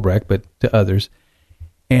Dr. Gilbrecht, but to others.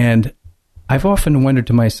 And I've often wondered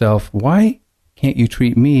to myself, why can't you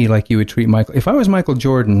treat me like you would treat Michael? If I was Michael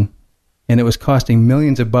Jordan and it was costing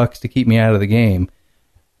millions of bucks to keep me out of the game,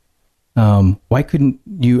 why couldn't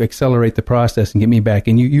you accelerate the process and get me back?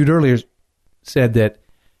 And you'd earlier said that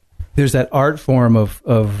there's that art form of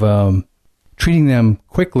treating them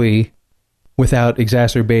quickly without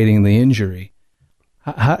exacerbating the injury.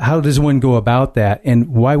 How does one go about that, and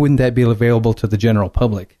why wouldn't that be available to the general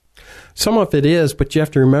public? Some of it is, but you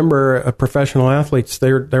have to remember professional athletes,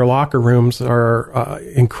 their locker rooms are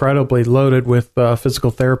incredibly loaded with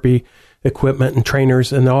physical therapy equipment and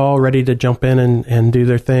trainers, and they're all ready to jump in and do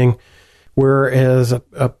their thing. Whereas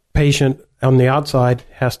a patient on the outside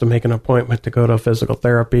has to make an appointment to go to physical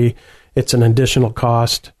therapy. It's an additional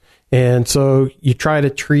cost. And so you try to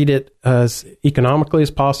treat it as economically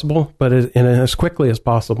as possible, but as quickly as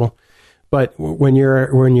possible. But when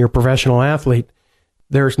you're a professional athlete,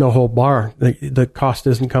 there's no whole bar. The cost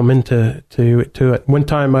doesn't come into it. One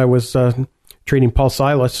time I was treating Paul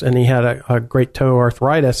Silas, and he had a great toe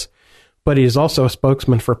arthritis, but he's also a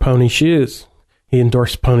spokesman for Pony Shoes. He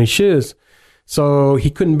endorsed Pony Shoes. So he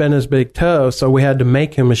couldn't bend his big toe, so we had to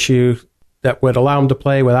make him a shoe that would allow him to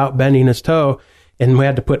play without bending his toe, and we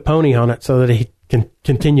had to put Pony on it so that he can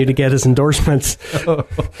continue to get his endorsements.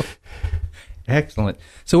 Excellent.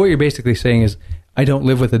 So what you're basically saying is, I don't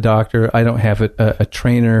live with a doctor. I don't have a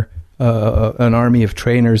trainer, an army of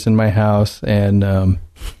trainers in my house, and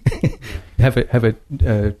have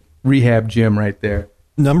a rehab gym right there.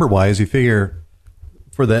 Number-wise, you figure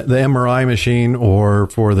for the MRI machine or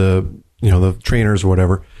for the trainers or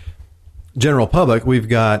whatever, general public, we've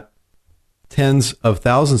got tens of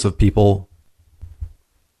thousands of people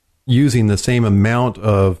using the same amount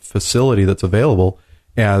of facility that's available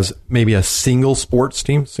as maybe a single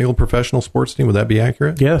professional sports team. Would that be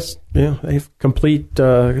accurate? Yes. Yeah. They have complete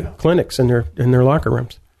clinics in their locker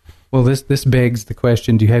rooms. Well, this begs the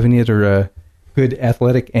question, do you have any other good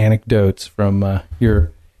athletic anecdotes from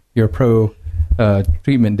your pro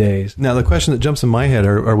treatment days? Now, the question that jumps in my head,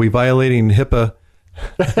 are we violating HIPAA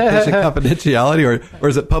patient confidentiality, or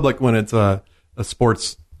is it public when it's a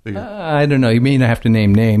sports figure? I don't know. You may not have to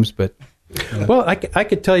name names, but... Well, I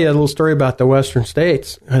could tell you a little story about the Western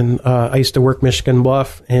States, and I used to work Michigan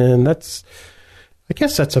Bluff, and I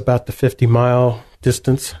guess that's about the 50-mile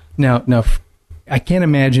distance. Now, I can't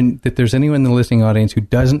imagine that there's anyone in the listening audience who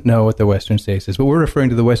doesn't know what the Western States is, but we're referring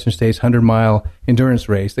to the Western States 100-mile endurance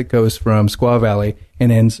race that goes from Squaw Valley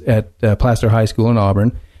and ends at Placer High School in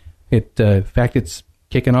Auburn. In fact, it's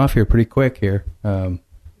kicking off here pretty quick here. And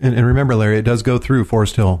remember, Larry, it does go through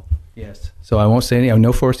Forest Hill. Yes. So I won't say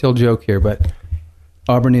no Forest Hill joke here, but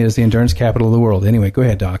Auburn is the endurance capital of the world. Anyway, go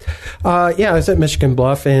ahead, Doc. Yeah, I was at Michigan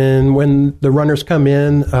Bluff, and when the runners come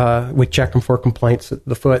in, we check them for complaints at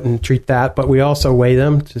the foot and treat that, but we also weigh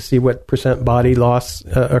them to see what percent body loss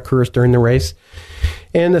occurs during the race.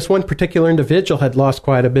 And this one particular individual had lost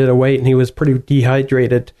quite a bit of weight, and he was pretty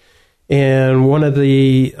dehydrated. And one of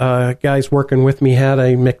the guys working with me had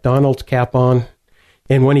a McDonald's cap on,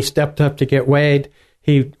 and when he stepped up to get weighed,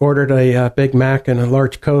 he ordered a Big Mac and a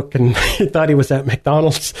large Coke, and he thought he was at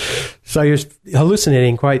McDonald's. So he was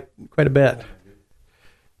hallucinating quite a bit.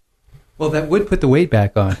 Well, that would put the weight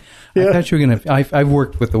back on. Yeah. I thought you were going to... I've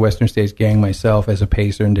worked with the Western States gang myself as a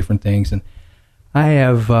pacer and different things, and I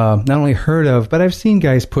have not only heard of, but I've seen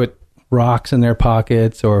guys put rocks in their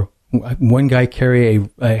pockets, or one guy carry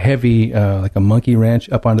a heavy, like a monkey wrench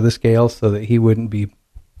up onto the scale so that he wouldn't be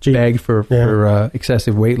bagged for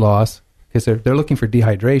excessive weight loss. Because they're looking for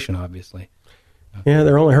dehydration, obviously. Yeah,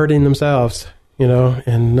 they're only hurting themselves,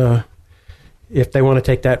 and if they want to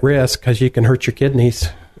take that risk, because you can hurt your kidneys.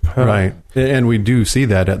 Right. And we do see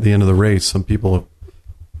that at the end of the race. Some people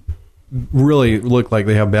really look like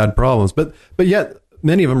they have bad problems, but yet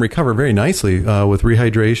many of them recover very nicely with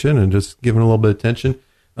rehydration and just giving a little bit of attention.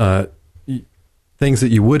 Things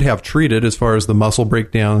that you would have treated as far as the muscle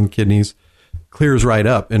breakdown in kidneys clears right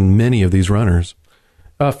up in many of these runners.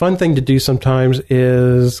 A fun thing to do sometimes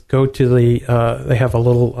is go to they have a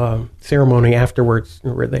little ceremony afterwards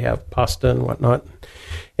where they have pasta and whatnot,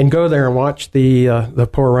 and go there and watch the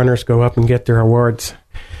poor runners go up and get their awards.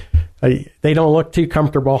 They don't look too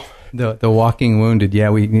comfortable. The walking wounded,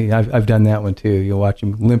 yeah, I've done that one too. You'll watch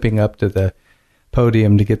them limping up to the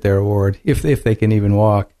podium to get their award, if they can even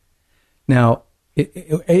walk. Now,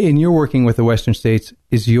 in your working with the Western States,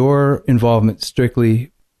 is your involvement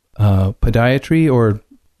strictly podiatry, or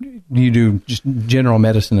do you do just general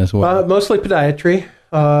medicine as well? Mostly podiatry.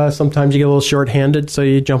 Sometimes you get a little short-handed, so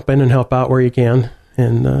you jump in and help out where you can.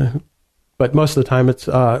 But most of the time, it's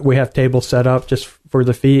we have tables set up just for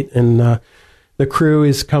the feet, and the crew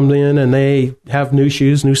is come in and they have new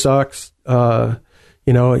shoes, new socks. Some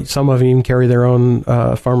of them even carry their own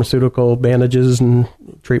pharmaceutical bandages and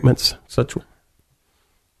treatments, such.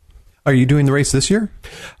 Are you doing the race this year?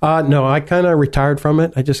 No, I kind of retired from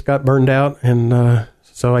it. I just got burned out, and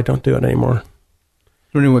so I don't do it anymore.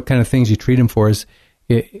 I wonder what kind of things you treat them for, is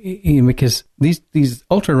because these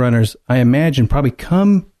ultra runners, I imagine, probably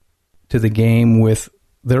come to the game with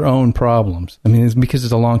their own problems. I mean, it's because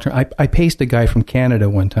it's a long term. I paced a guy from Canada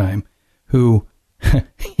one time who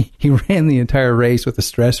he ran the entire race with a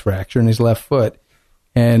stress fracture in his left foot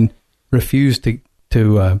and refused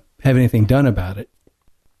to have anything done about it.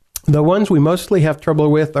 The ones we mostly have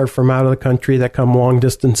trouble with are from out of the country that come long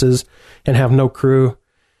distances and have no crew.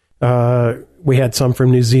 We had some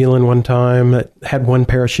from New Zealand one time that had one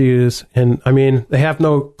pair of shoes. And, I mean, they have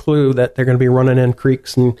no clue that they're going to be running in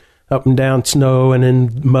creeks and up and down snow and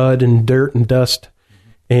in mud and dirt and dust.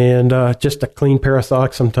 And just a clean pair of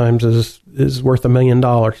socks sometimes is worth $1 million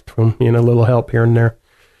from, a little help here and there.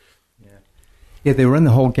 Yeah, they run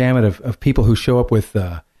the whole gamut of people who show up with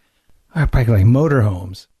practically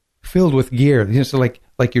motorhomes filled with gear. So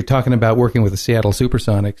like you're talking about working with the Seattle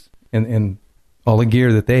Supersonics and all the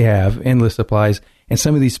gear that they have, endless supplies. And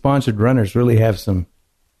some of these sponsored runners really have some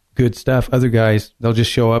good stuff. Other guys, they'll just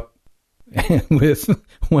show up with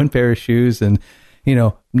one pair of shoes and,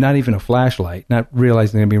 not even a flashlight, not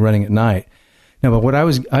realizing they're going to be running at night. No, but what I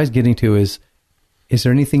was getting to is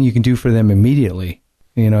there anything you can do for them immediately?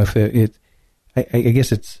 If I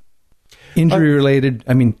guess it's injury related.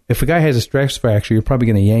 I mean, if a guy has a stress fracture, you're probably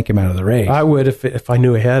going to yank him out of the race. I would if I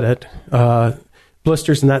knew I had it.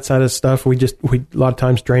 Blisters and that side of stuff, we a lot of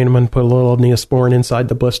times drain them and put a little Neosporin inside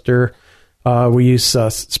the blister. We use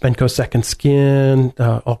Spenco Second Skin,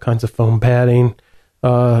 all kinds of foam padding.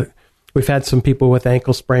 We've had some people with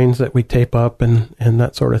ankle sprains that we tape up and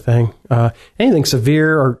that sort of thing. Anything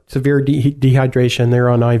severe or severe dehydration, they're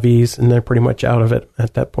on IVs and they're pretty much out of it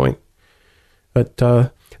at that point. But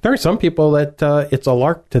there are some people that it's a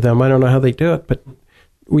lark to them. I don't know how they do it, but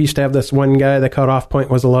we used to have this one guy, the cutoff point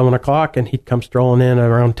was 11 o'clock, and he'd come strolling in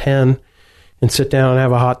around 10 and sit down and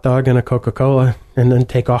have a hot dog and a Coca-Cola and then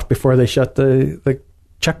take off before they shut the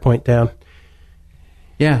checkpoint down.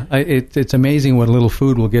 Yeah, it's amazing what a little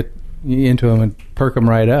food will get into them and perk them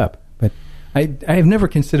right up. But I've never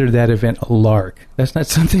considered that event a lark. That's not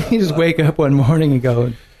something you just wake up one morning and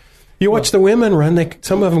go... You watch the women run,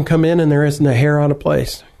 some of them come in and there isn't a hair out of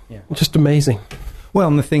place. Yeah. Just amazing. Well,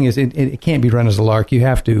 and the thing is, it can't be run as a lark. You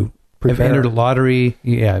have to have entered a lottery.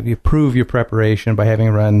 Yeah, you prove your preparation by having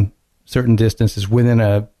run certain distances within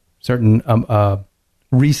a certain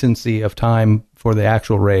recency of time for the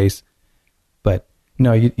actual race. But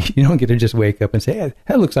no, you don't get to just wake up and say, hey,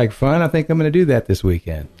 that looks like fun. I think I'm going to do that this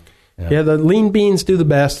weekend. Yeah, the lean beans do the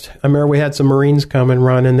best. I remember we had some Marines come and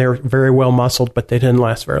run, and they're very well muscled, but they didn't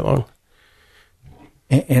last very long.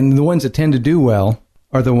 And the ones that tend to do well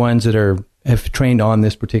are the ones that have trained on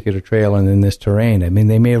this particular trail and in this terrain. I mean,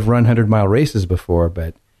 they may have run 100-mile races before,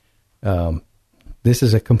 but this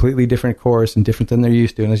is a completely different course and different than they're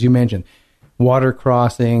used to. And as you mentioned, water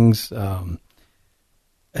crossings,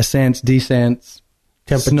 ascents, descents,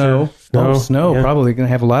 temperature, snow. Yeah. Probably going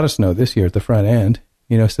to have a lot of snow this year at the front end.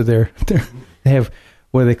 So they have,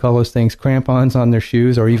 what do they call those things, crampons on their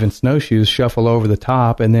shoes or even snowshoes, shuffle over the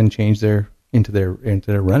top and then change into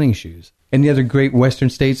their running shoes. Any other great Western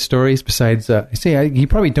States stories besides? You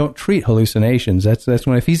probably don't treat hallucinations. That's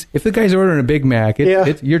when if the guy's ordering a Big Mac,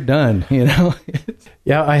 you're done.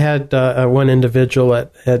 Yeah, I had one individual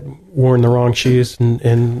that had worn the wrong shoes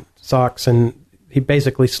and socks, and he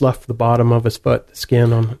basically sloughed the bottom of his foot, the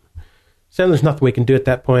skin on it. So there's nothing we can do at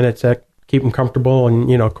that point. It's keep them comfortable,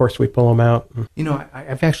 and of course we pull them out.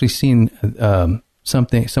 I've actually seen a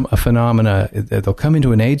phenomena. They'll come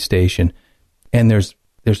into an aid station, and there's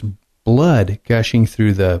blood gushing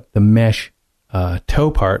through the mesh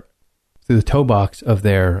toe part, through the toe box of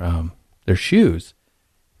their shoes,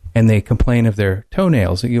 and they complain of their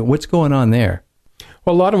toenails. What's going on there?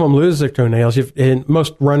 Well, a lot of them lose their toenails. And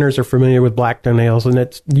most runners are familiar with black toenails, and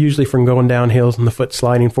it's usually from going down hills and the foot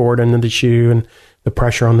sliding forward into the shoe and the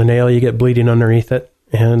pressure on the nail. You get bleeding underneath it,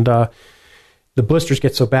 and the blisters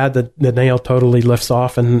get so bad that the nail totally lifts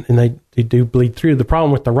off, and they do bleed through. The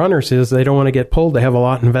problem with the runners is they don't want to get pulled. They have a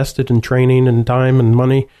lot invested in training and time and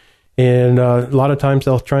money, and a lot of times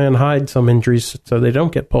they'll try and hide some injuries so they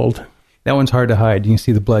don't get pulled. That one's hard to hide. You can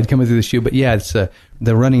see the blood coming through the shoe. But yeah, it's the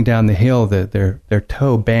running down the hill, their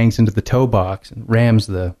toe bangs into the toe box and rams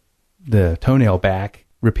the toenail back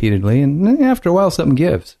repeatedly. And after a while, something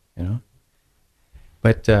gives,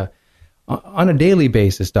 But on a daily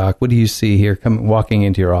basis, Doc, what do you see here walking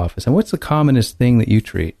into your office? And what's the commonest thing that you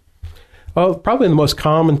treat? Well, probably the most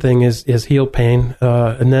common thing is heel pain.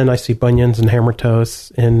 And then I see bunions and hammer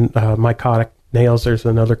toes and mycotic nails. There's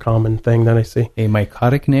another common thing that I see. A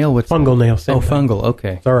mycotic nail? What's fungal nail. Fungal.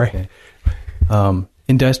 Okay. Sorry. Okay.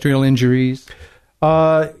 Industrial injuries?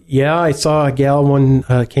 Yeah, I saw a gal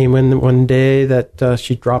came in one day that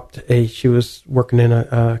she was working in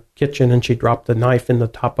a kitchen and she dropped a knife in the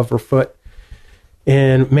top of her foot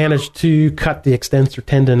and managed to cut the extensor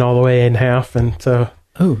tendon all the way in half. And so...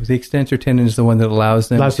 Oh, the extensor tendon is the one that allows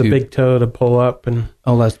the big toe to pull up.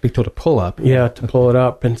 Allows the big toe to pull up. Yeah, to pull it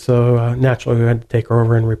up. And so naturally we had to take her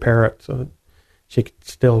over and repair it. So she could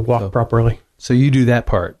still walk properly. So you do that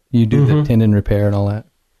part. You do the tendon repair and all that.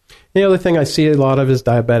 The other thing I see a lot of is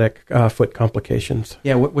diabetic foot complications.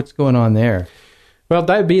 Yeah, what's going on there? Well,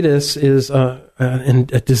 diabetes is a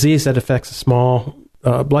disease that affects the small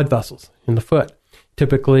blood vessels in the foot.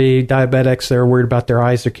 Typically, diabetics, they're worried about their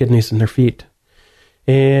eyes, their kidneys, and their feet.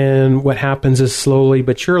 And what happens is slowly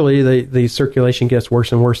but surely, the circulation gets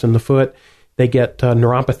worse and worse in the foot. They get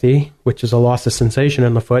neuropathy, which is a loss of sensation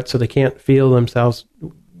in the foot, so they can't feel themselves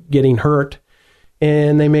getting hurt.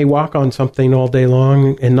 And they may walk on something all day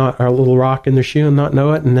long and not a little rock in their shoe and not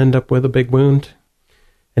know it and end up with a big wound.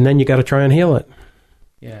 And then you got to try and heal it.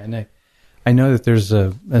 Yeah, and I know that there's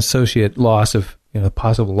an associate loss of,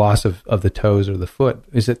 possible loss of the toes or the foot.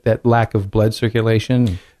 Is it that lack of blood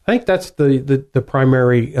circulation? I think that's the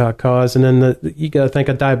primary cause. And then you got to think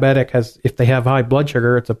a diabetic if they have high blood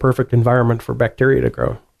sugar, it's a perfect environment for bacteria to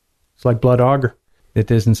grow. It's like blood agar. It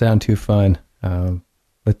doesn't sound too fun. How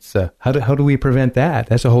do we prevent that?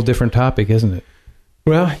 That's a whole different topic, isn't it?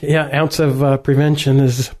 Well, yeah, ounce of prevention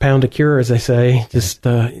is a pound of cure, as they say. Just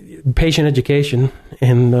patient education.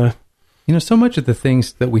 And so much of the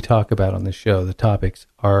things that we talk about on this show, the topics,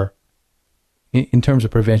 are, in terms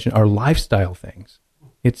of prevention, are lifestyle things.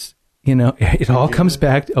 It's, it all comes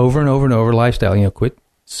back over and over and over, lifestyle. Quit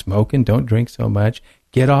smoking, don't drink so much,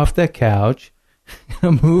 get off the couch,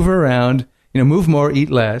 move around, move more,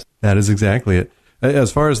 eat less. That is exactly it.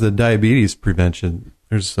 As far as the diabetes prevention,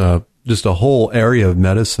 there's just a whole area of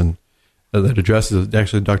medicine that addresses.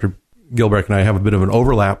 Actually, Dr. Gilbrecht and I have a bit of an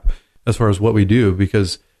overlap as far as what we do,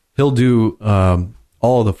 because he'll do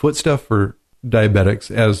all of the foot stuff for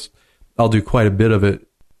diabetics, as I'll do quite a bit of it.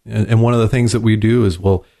 And one of the things that we do is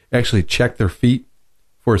we'll actually check their feet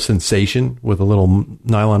for sensation with a little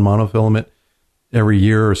nylon monofilament every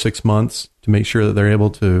year or 6 months to make sure that they're able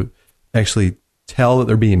to actually tell that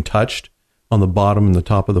they're being touched on the bottom and the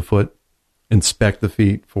top of the foot, inspect the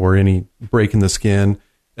feet for any break in the skin,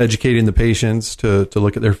 educating the patients to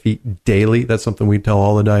look at their feet daily. That's something we tell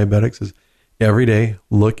all the diabetics is every day,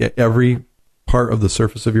 look at every part of the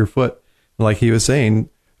surface of your foot. Like he was saying,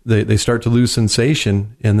 they start to lose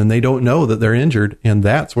sensation, and then they don't know that they're injured, and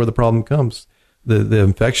that's where the problem comes. The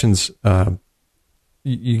infections,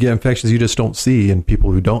 you get infections you just don't see in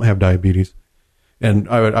people who don't have diabetes. And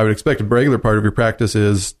I would expect a regular part of your practice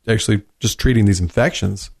is actually just treating these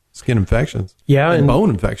infections, skin infections, and bone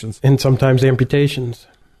infections, and sometimes amputations.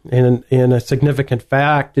 And a significant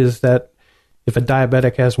fact is that if a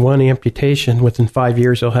diabetic has one amputation, within 5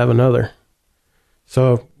 years he'll have another.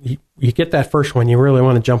 So you get that first one, you really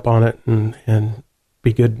want to jump on it and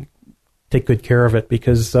be good, take good care of it,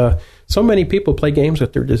 because so many people play games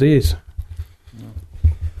with their disease.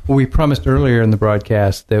 Well, we promised earlier in the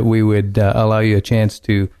broadcast that we would allow you a chance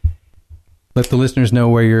to let the listeners know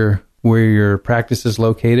where your practice is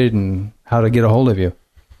located and how to get a hold of you.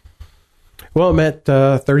 Well, I'm at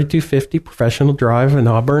 3250 Professional Drive in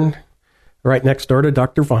Auburn, right next door to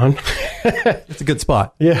Dr. Vaughn. It's a good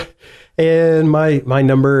spot. Yeah. And my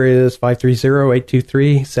number is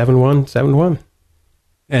 530-823-7171.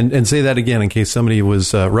 And say that again in case somebody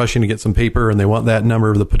was rushing to get some paper and they want that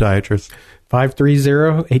number of the podiatrist.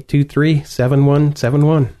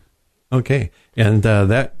 530-823-7171. Okay. And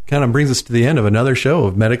that kind of brings us to the end of another show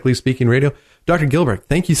of Medically Speaking Radio. Dr. Gilbrecht,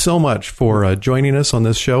 thank you so much for joining us on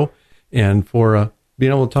this show and for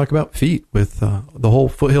being able to talk about feet with the whole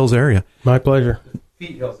Foothills area. My pleasure.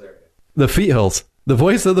 Feet Hills area. The Feet Hills. The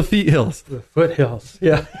voice of the Feet Hills. The Foothills.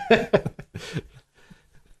 Yeah.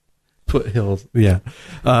 Foothills. Yeah.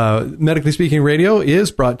 Medically Speaking Radio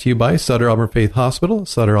is brought to you by Sutter Auburn Faith Hospital,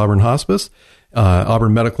 Sutter Auburn Hospice,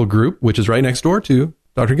 Auburn Medical Group, which is right next door to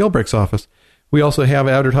Dr. Gilbrecht's office. We also have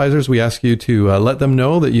advertisers. We ask you to let them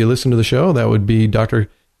know that you listen to the show. That would be Dr.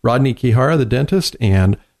 Rodney Kihara, the dentist,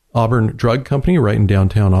 and Auburn Drug Company right in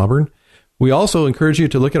downtown Auburn. We also encourage you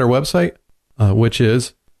to look at our website, which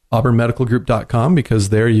is auburnmedicalgroup.com, because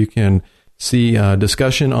there you can see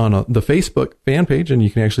discussion on the Facebook fan page, and you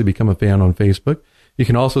can actually become a fan on Facebook. You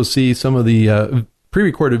can also see some of the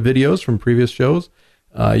pre-recorded videos from previous shows.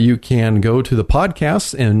 You can go to the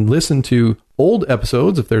podcasts and listen to old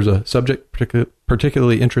episodes if there's a subject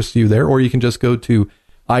particularly interests you there, or you can just go to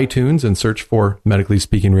iTunes and search for Medically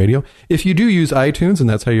Speaking Radio. If you do use iTunes and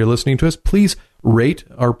that's how you're listening to us, please rate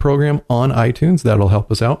our program on iTunes. That'll help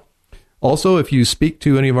us out. Also, if you speak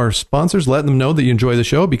to any of our sponsors, let them know that you enjoy the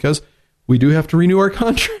show, because we do have to renew our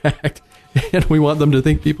contract, and we want them to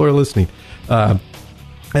think people are listening.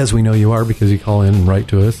 As we know you are, because you call in and write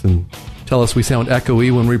to us and tell us we sound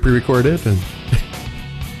echoey when we pre-record it, and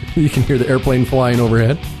you can hear the airplane flying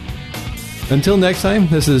overhead. Until next time,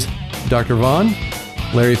 this is Dr. Vaughn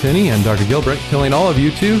Larry Finney and Dr. Gilbert telling all of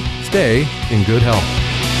you to stay in good health.